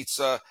and the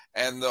pizza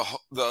and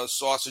the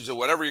sausage or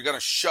whatever you're going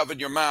to shove in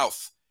your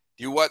mouth.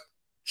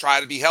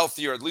 Try to be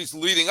healthier, at least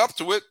leading up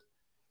to it,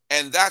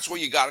 and that's where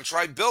you got to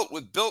try Built.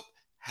 With Built,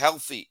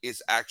 healthy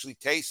is actually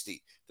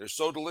tasty. They're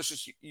so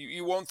delicious,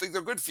 you won't think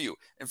they're good for you.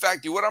 In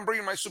fact, you know what I'm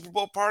bringing to my Super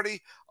Bowl party?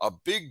 A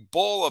big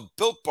bowl of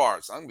Built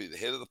Bars. I'm going to be the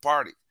hit of the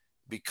party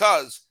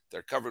because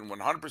they're covered in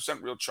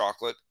 100% real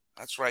chocolate.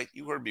 That's right.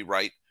 You heard me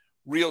right.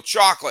 Real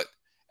chocolate.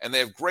 And they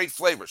have great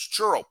flavors.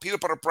 Churro, peanut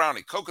butter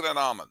brownie, coconut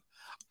almond.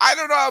 I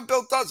don't know how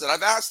Built does it.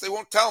 I've asked. They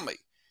won't tell me.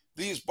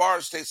 These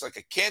bars taste like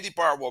a candy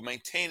bar while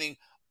maintaining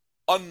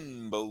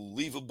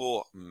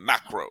unbelievable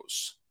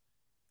macros.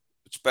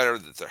 It's better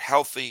that they're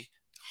healthy,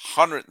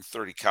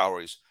 130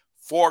 calories,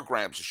 4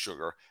 grams of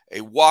sugar,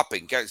 a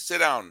whopping, guys, sit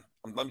down.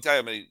 Let me tell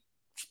you how many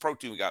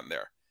protein we got in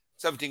there.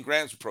 17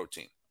 grams of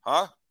protein,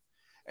 huh?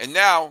 And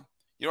now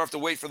you don't have to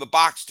wait for the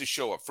box to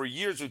show up. For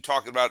years, we've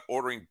talked about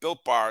ordering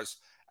Built Bars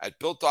at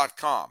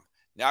Built.com.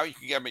 Now you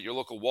can get them at your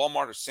local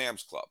Walmart or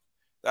Sam's Club.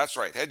 That's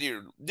right. Head to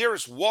your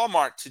nearest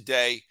Walmart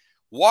today.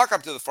 Walk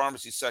up to the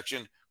pharmacy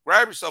section.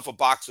 Grab yourself a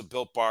box of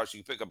Built Bars.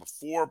 You can pick up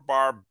a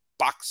 4-bar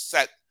box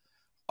set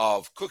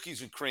of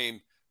cookies and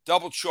cream,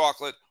 double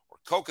chocolate, or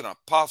coconut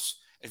puffs.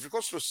 If you're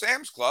close to a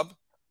Sam's Club,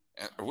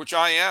 which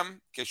I am, in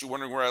case you're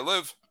wondering where I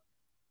live,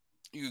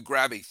 you can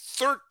grab a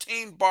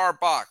 13-bar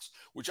box,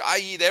 which I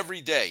eat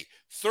every day.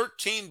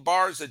 13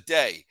 bars a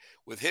day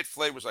with hit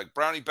flavors like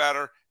brownie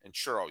batter and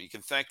churro. You can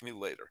thank me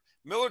later.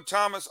 Millard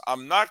Thomas,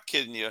 I'm not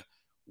kidding you.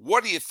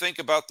 What do you think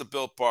about the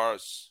Built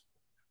Bars?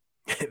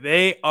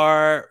 They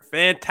are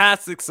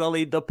fantastic,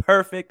 Sully. The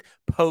perfect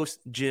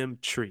post-gym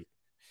treat.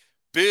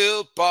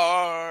 Built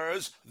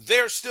Bars,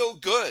 they're still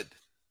good.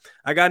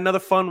 I got another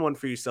fun one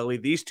for you, Sully.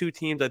 These two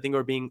teams, I think,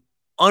 are being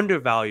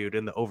undervalued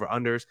in the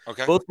over-unders.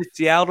 Okay. Both the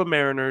Seattle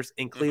Mariners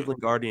and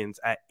Cleveland Guardians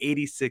at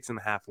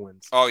 86.5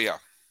 wins. Oh, yeah.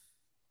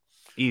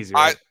 Easy,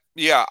 right?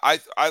 Yeah,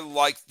 I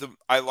like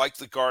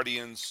the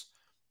Guardians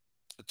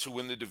to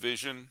win the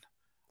division.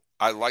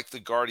 I like the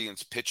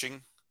Guardians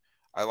pitching.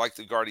 I like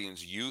the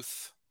Guardians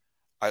youth.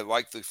 I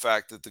like the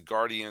fact that the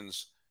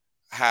Guardians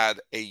had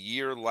a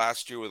year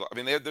last year with, I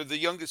mean, they're the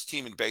youngest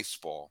team in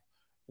baseball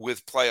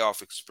with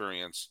playoff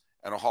experience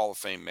and a Hall of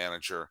Fame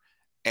manager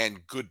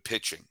and good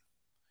pitching.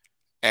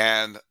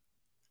 And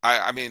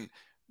I mean,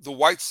 the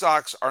White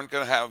Sox aren't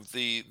going to have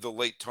the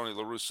late Tony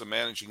La Russa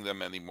managing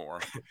them anymore.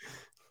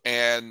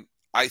 And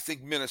I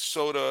think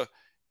Minnesota.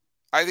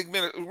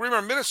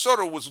 Remember,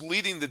 Minnesota was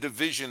leading the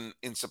division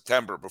in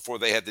September before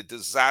they had the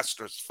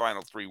disastrous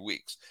final 3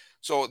 weeks.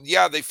 So,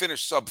 yeah, they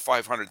finished sub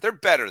 500. They're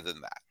better than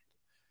that.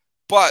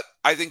 But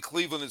I think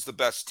Cleveland is the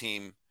best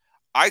team.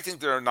 I think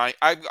there are 9.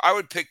 I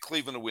would pick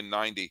Cleveland to win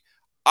 90.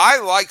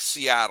 I like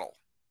Seattle.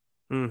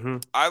 Mm-hmm.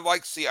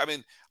 I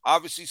mean,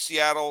 obviously,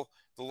 Seattle,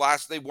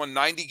 they won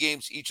 90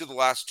 games each of the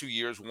last 2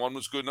 years. One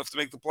was good enough to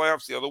make the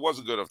playoffs. The other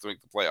wasn't good enough to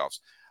make the playoffs.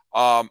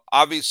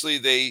 Obviously,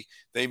 they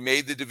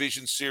made the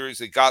division series.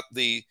 They got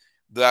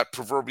that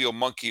proverbial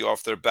monkey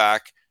off their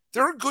back.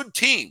 They're a good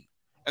team,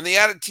 and they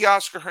added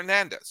Teoscar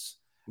Hernandez.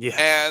 Yeah,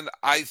 and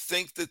I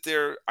think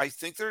they're a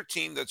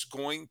team that's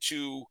going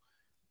to,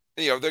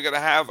 they're going to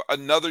have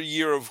another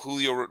year of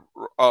Julio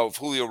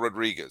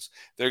Rodriguez.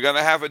 They're going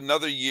to have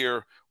another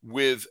year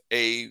with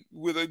a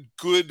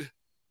good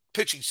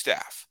pitching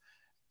staff,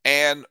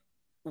 and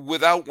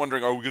without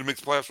wondering, are we going to make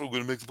the playoffs? Are we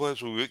going to make the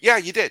playoffs? Yeah,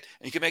 you did,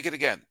 and you can make it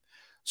again.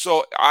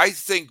 So I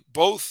think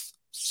both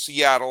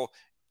Seattle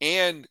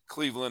and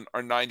Cleveland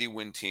are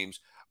 90-win teams.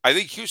 I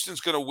think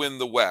Houston's going to win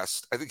the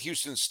West. I think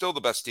Houston's still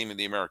the best team in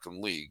the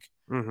American League.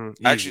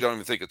 Mm-hmm. I actually don't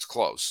even think it's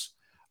close.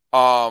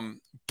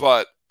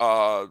 But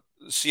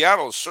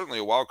Seattle is certainly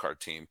a wild card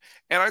team,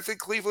 and I think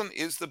Cleveland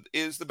is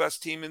the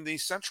best team in the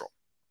Central.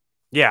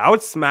 Yeah, I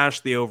would smash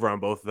the over on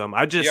both of them.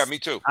 Yeah, me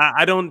too.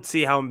 I don't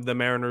see how the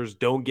Mariners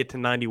don't get to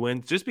 90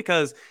 wins just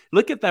because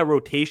look at that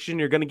rotation.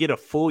 You're going to get a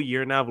full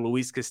year now of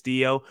Luis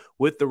Castillo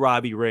with the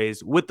Robbie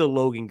Rays, with the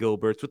Logan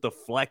Gilberts, with the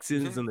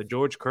Flexens and the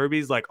George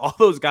Kirbys. Like all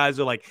those guys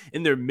are like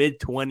in their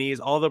mid-20s.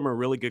 All of them are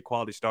really good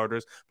quality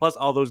starters. Plus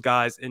all those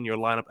guys in your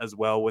lineup as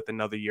well with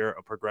another year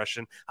of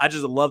progression. I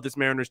just love this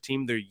Mariners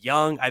team. They're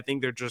young. I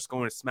think they're just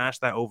going to smash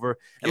that over.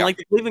 And like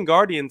the Cleveland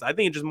Guardians, I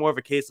think it's just more of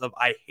a case of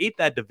I hate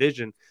that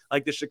division.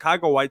 Like the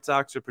Chicago White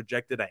Sox are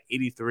projected at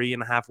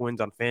 83.5 wins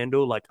on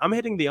FanDuel. Like I'm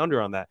hitting the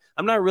under on that.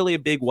 I'm not really a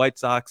big White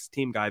Sox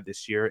team guy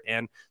this year.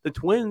 And the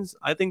Twins,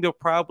 I think they'll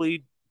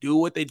probably do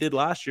what they did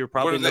last year.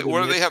 Probably.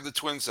 Where do they have the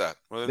Twins at?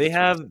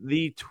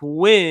 The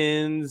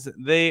Twins.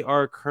 They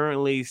are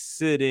currently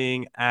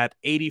sitting at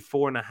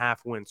 84.5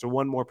 wins. So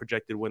one more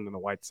projected win than the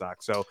White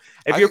Sox. So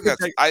I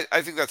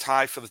think that's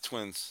high for the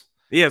Twins.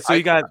 Yeah. So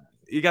you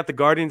got the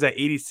Guardians at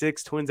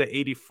 86, Twins at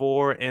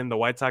 84, and the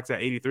White Sox at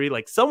 83.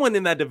 Like someone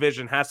in that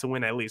division has to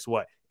win at least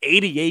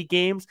 88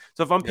 games.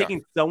 So if I'm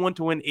picking someone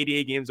to win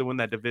 88 games to win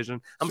that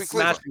division, I'm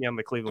smashing on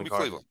the Cleveland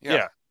Guardians.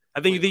 Yeah.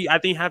 I think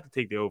you have to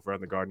take the over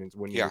on the Guardians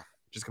when you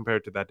just compare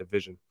it to that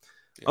division.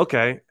 Yeah.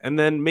 Okay. And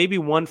then maybe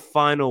one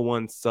final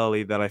one,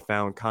 Sully, that I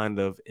found kind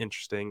of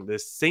interesting. The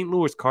St.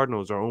 Louis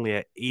Cardinals are only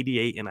at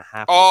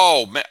 88.5.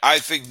 Oh, man. I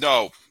think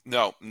no.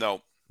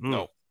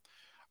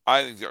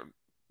 I think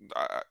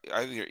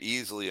they're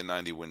easily a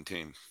 90-win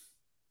team.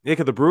 Yeah,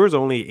 because the Brewers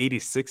are only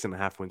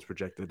 86.5 wins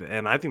projected,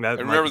 and I think that.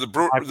 And remember,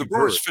 the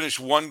Brewers finished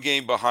one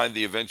game behind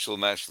the eventual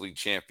National League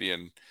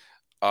champion,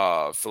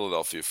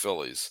 Philadelphia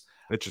Phillies.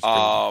 Which is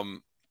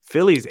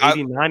Phillies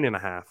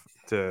 89.5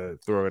 to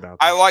throw it out.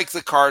 I like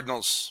the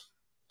Cardinals.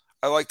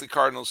 I like the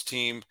Cardinals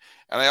team,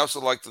 and I also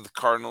like that the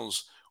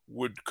Cardinals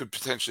could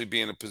potentially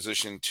be in a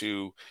position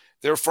to.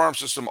 Their farm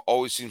system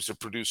always seems to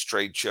produce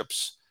trade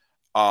chips.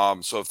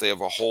 So if they have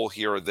a hole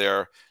here or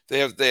there, they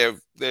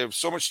have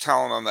so much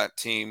talent on that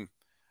team,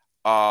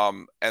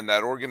 and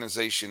that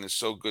organization is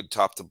so good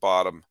top to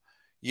bottom.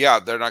 Yeah,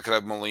 they're not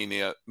going to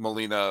have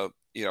Molina,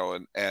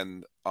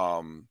 and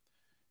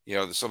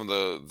some of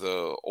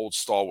the old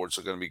stalwarts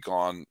are going to be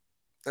gone.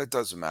 That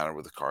doesn't matter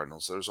with the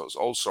Cardinals. There's those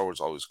old stalwarts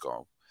always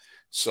go.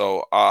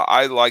 So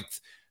I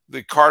liked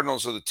the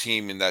Cardinals are the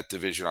team in that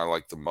division I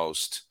like the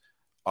most,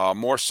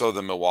 more so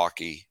than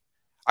Milwaukee.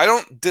 I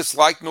don't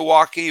dislike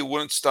Milwaukee. It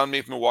wouldn't stun me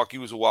if Milwaukee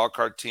was a wild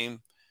card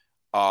team.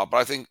 But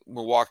I think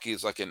Milwaukee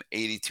is like an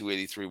 82,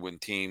 83 win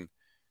team.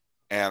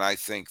 And I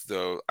think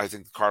the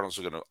Cardinals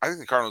are going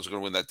to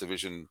win that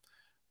division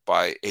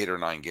by 8 or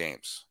 9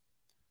 games.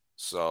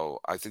 So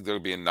I think there'll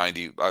be a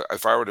 90.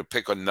 If I were to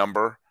pick a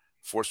number,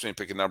 force me to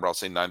pick a number, I'll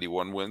say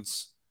 91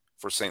 wins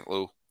for St.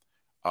 Louis.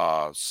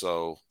 I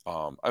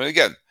mean,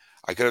 again,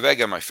 I could have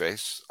egg on my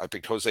face. I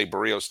picked Jose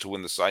Barrios to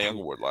win the Cy Young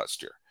Award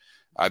last year.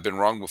 I've been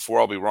wrong before.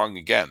 I'll be wrong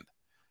again.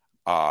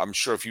 I'm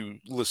sure if you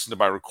listen to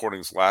my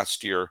recordings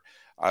last year,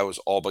 I was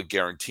all but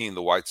guaranteeing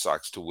the White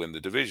Sox to win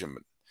the division.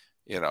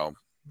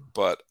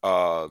 But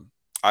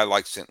I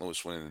like St.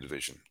 Louis winning the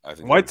division. I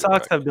think White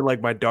Sox have been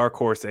like my dark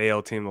horse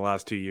AL team the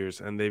last 2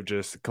 years, and they've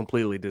just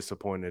completely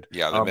disappointed.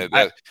 Yeah,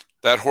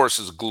 that horse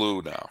is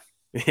glue now.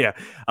 Yeah.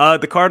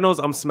 The Cardinals,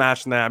 I'm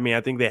smashing that. I mean,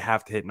 I think they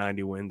have to hit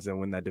 90 wins and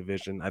win that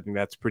division. I think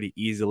that's pretty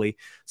easily.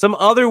 Some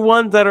other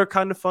ones that are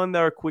kind of fun that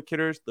are quick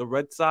hitters. The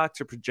Red Sox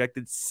are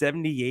projected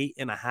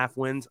 78.5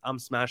 wins. I'm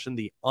smashing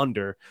the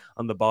under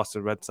on the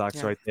Boston Red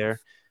Sox right there.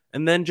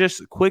 And then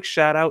just a quick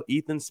shout out,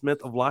 Ethan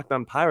Smith of Locked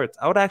On Pirates.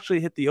 I would actually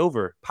hit the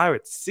over.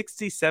 Pirates,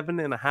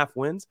 67.5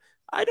 wins.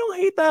 I don't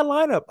hate that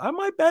lineup. I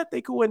might bet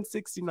they could win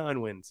 69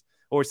 wins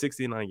or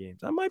 69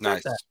 games. I might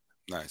bet that.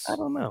 Nice. I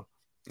don't know.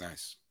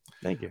 Nice.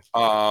 Thank you.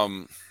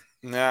 I'll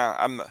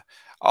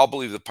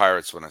believe the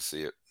Pirates when I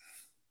see it.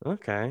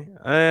 Okay.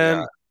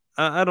 And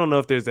I don't know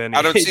if there's any.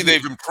 I don't see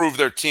they've improved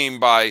their team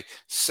by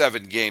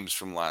 7 games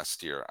from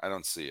last year. I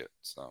don't see it.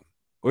 So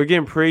we're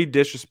getting pretty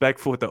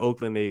disrespectful with the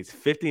Oakland A's.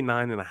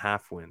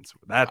 59.5 wins.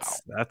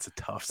 That's a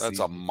tough season. That's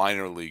a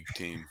minor league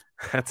team.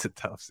 That's a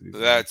tough season.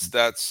 That's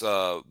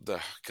the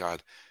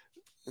God.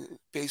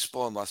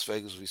 Baseball in Las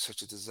Vegas will be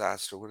such a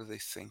disaster. What are they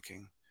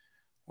thinking?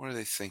 What are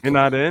they thinking?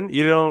 You're not in?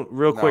 You don't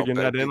real quick, you're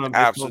not in on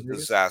absolute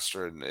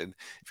disaster. And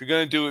if you're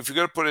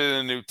gonna put it in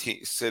a new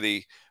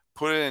city,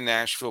 put it in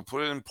Nashville,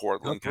 put it in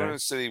Portland, put it in a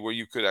city where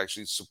you could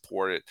actually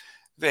support it.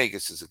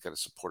 Vegas isn't gonna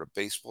support a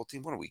baseball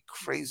team. What are we,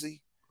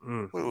 crazy?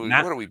 What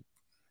are we?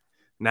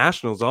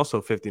 Nationals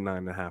also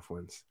 59.5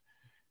 wins.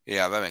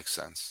 Yeah, that makes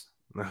sense.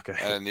 Okay.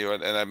 And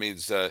that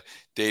means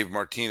Dave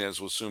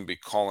Martinez will soon be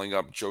calling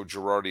up Joe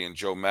Girardi and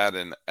Joe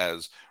Madden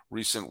as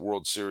recent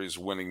World Series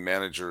winning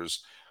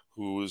managers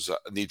who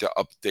need to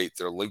update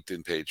their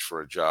LinkedIn page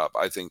for a job.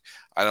 I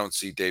don't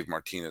see Dave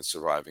Martinez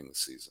surviving the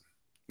season.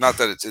 Not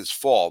that it's his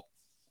fault.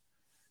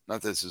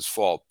 Not that it's his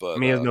fault, but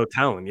he has no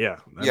talent. Yeah.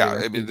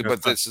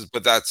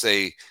 But that's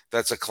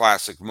a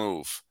classic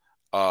move.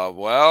 They're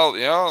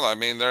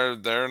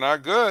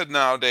not good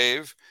now,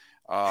 Dave.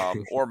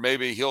 Or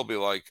maybe he'll be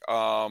like,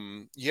 I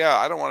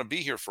don't want to be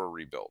here for a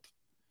rebuild.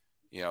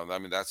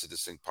 That's a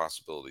distinct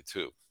possibility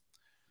too.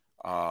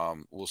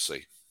 We'll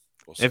see.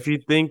 If you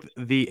think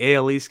the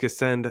AL East could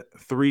send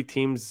 3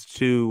 teams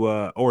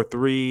to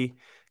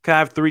could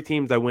have 3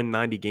 teams that win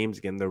 90 games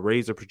again, the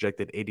Rays are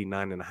projected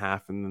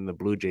 89.5, and then the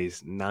Blue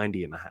Jays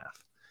 90.5.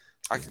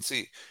 I can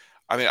see.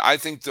 I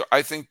think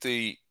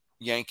the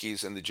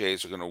Yankees and the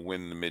Jays are going to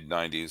win in the mid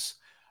 90s.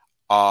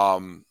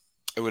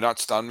 It would not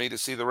stun me to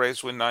see the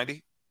Rays win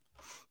 90.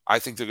 I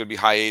think they're going to be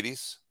high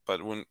 80s, but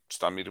it wouldn't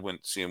stun me to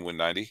see them win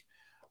 90.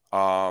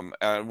 And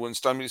it wouldn't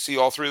stun me to see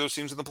all 3 of those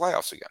teams in the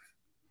playoffs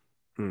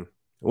again.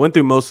 Went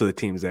through most of the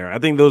teams there. I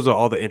think those are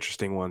all the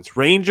interesting ones.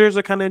 Rangers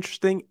are kind of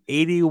interesting.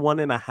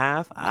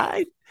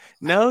 81.5.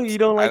 No, you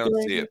don't like. I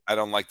don't see it. I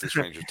don't like this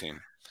Ranger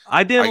team.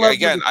 I didn't.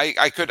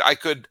 I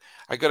could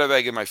have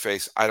egg in my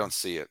face. I don't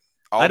see it.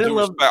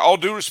 All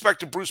due respect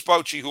to Bruce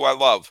Bochy, who I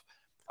love.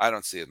 I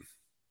don't see it.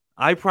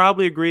 I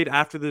probably agreed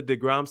after the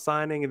DeGrom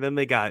signing, and then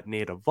they got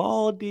Nate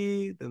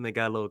Eovaldi, then they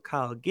got a little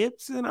Kyle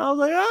Gibson. I was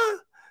like,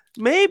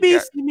 maybe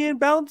Simeon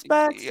bounce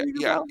back. I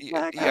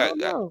don't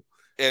know.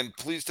 And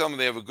please tell me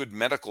they have a good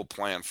medical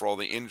plan for all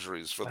the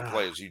injuries for the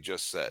players you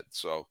just said.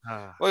 So,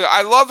 look,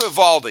 I love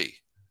Eovaldi.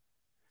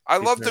 I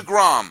love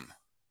DeGrom.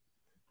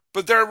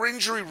 But there are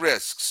injury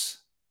risks.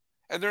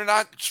 And they're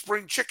not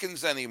spring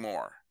chickens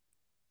anymore.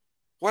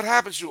 What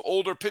happens to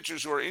older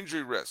pitchers who are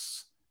injury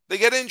risks? They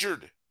get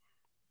injured.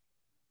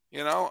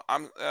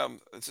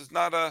 This is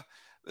not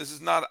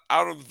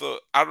out of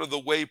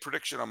the way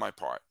prediction on my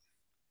part.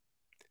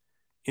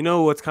 You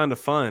know what's kind of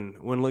fun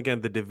when looking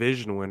at the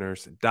division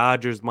winners?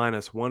 Dodgers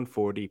minus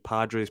 140,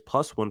 Padres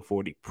plus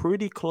 140.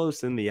 Pretty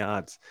close in the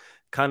odds.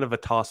 Kind of a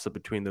toss-up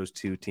between those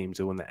 2 teams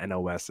to win the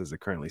NOS as it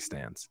currently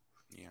stands.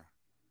 Yeah.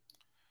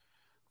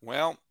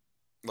 Well,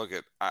 look,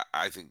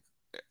 I think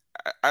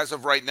as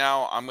of right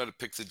now, I'm going to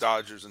pick the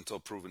Dodgers until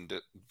proven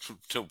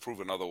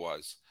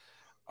otherwise.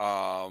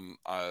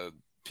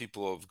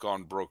 People have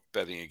gone broke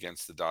betting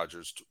against the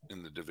Dodgers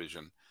in the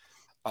division.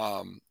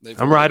 I'm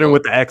riding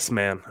with the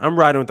X-Man. I'm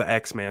riding with the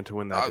X-Man to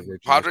win that division.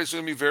 Padres are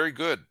going to be very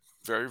good.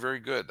 Very, very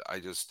good.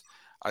 I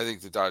think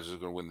the Dodgers are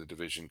going to win the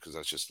division because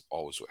that's just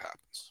always what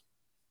happens.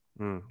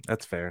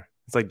 That's fair.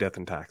 It's like death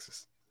and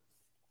taxes.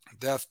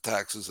 Death,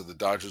 taxes of the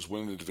Dodgers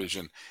winning the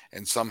division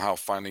and somehow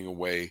finding a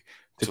way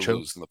to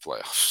lose in the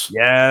playoffs.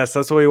 Yes,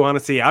 that's what we want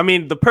to see.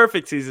 The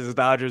perfect season is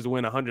Dodgers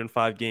win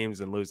 105 games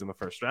and lose in the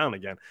first round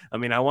again.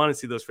 I want to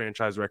see those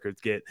franchise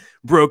records get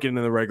broken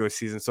in the regular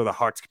season so the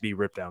Hearts could be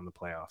ripped down in the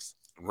playoffs.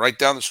 Right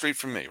down the street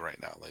from me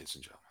right now, ladies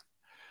and gentlemen.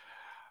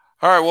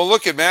 All right, well,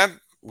 look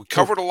man. We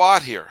covered a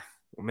lot here.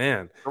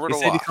 Man, you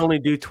said you can only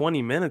do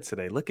 20 minutes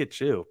today. Look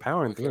at you,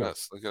 powering through.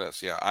 Look at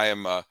us. Yeah, I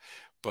am.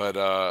 We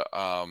gotta.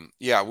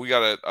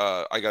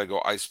 I gotta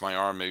go ice my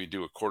arm. Maybe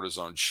do a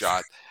cortisone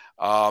shot.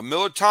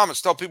 Miller Thomas,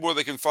 tell people where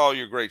they can follow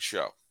your great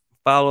show.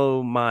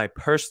 Follow my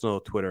personal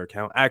Twitter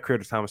account at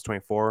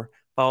CreatorThomas24.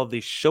 Follow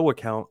the show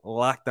account,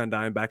 Locked On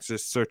Diamondbacks.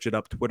 Just search it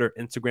up, Twitter,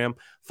 Instagram.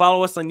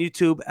 Follow us on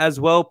YouTube as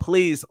well.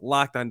 Please,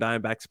 Locked On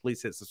Diamondbacks.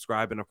 Please hit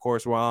subscribe. And, of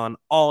course, we're on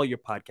all your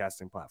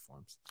podcasting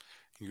platforms.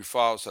 You can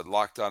follow us at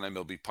Locked On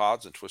MLB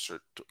Pods and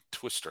Twister.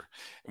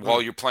 And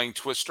while you're playing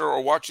Twister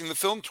or watching the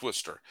film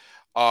Twister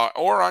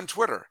or on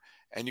Twitter.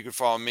 And you can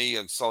follow me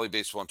and Sully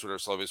Baseball on Twitter,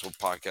 Sully Baseball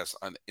Podcast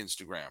on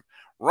Instagram.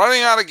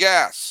 Running out of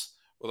gas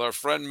with our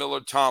friend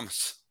Miller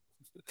Thomas.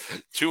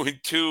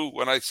 2-2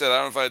 when I said I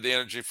don't know if I had the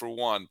energy for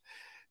one.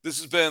 This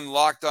has been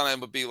Locked On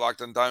MLB,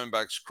 Locked On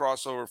Diamondbacks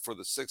crossover for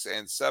the 6th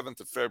and 7th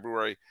of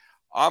February.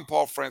 I'm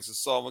Paul Francis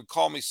Sullivan.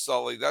 Call me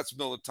Sully. That's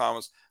Miller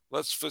Thomas.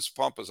 Let's fist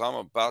pump as I'm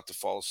about to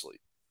fall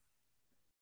asleep.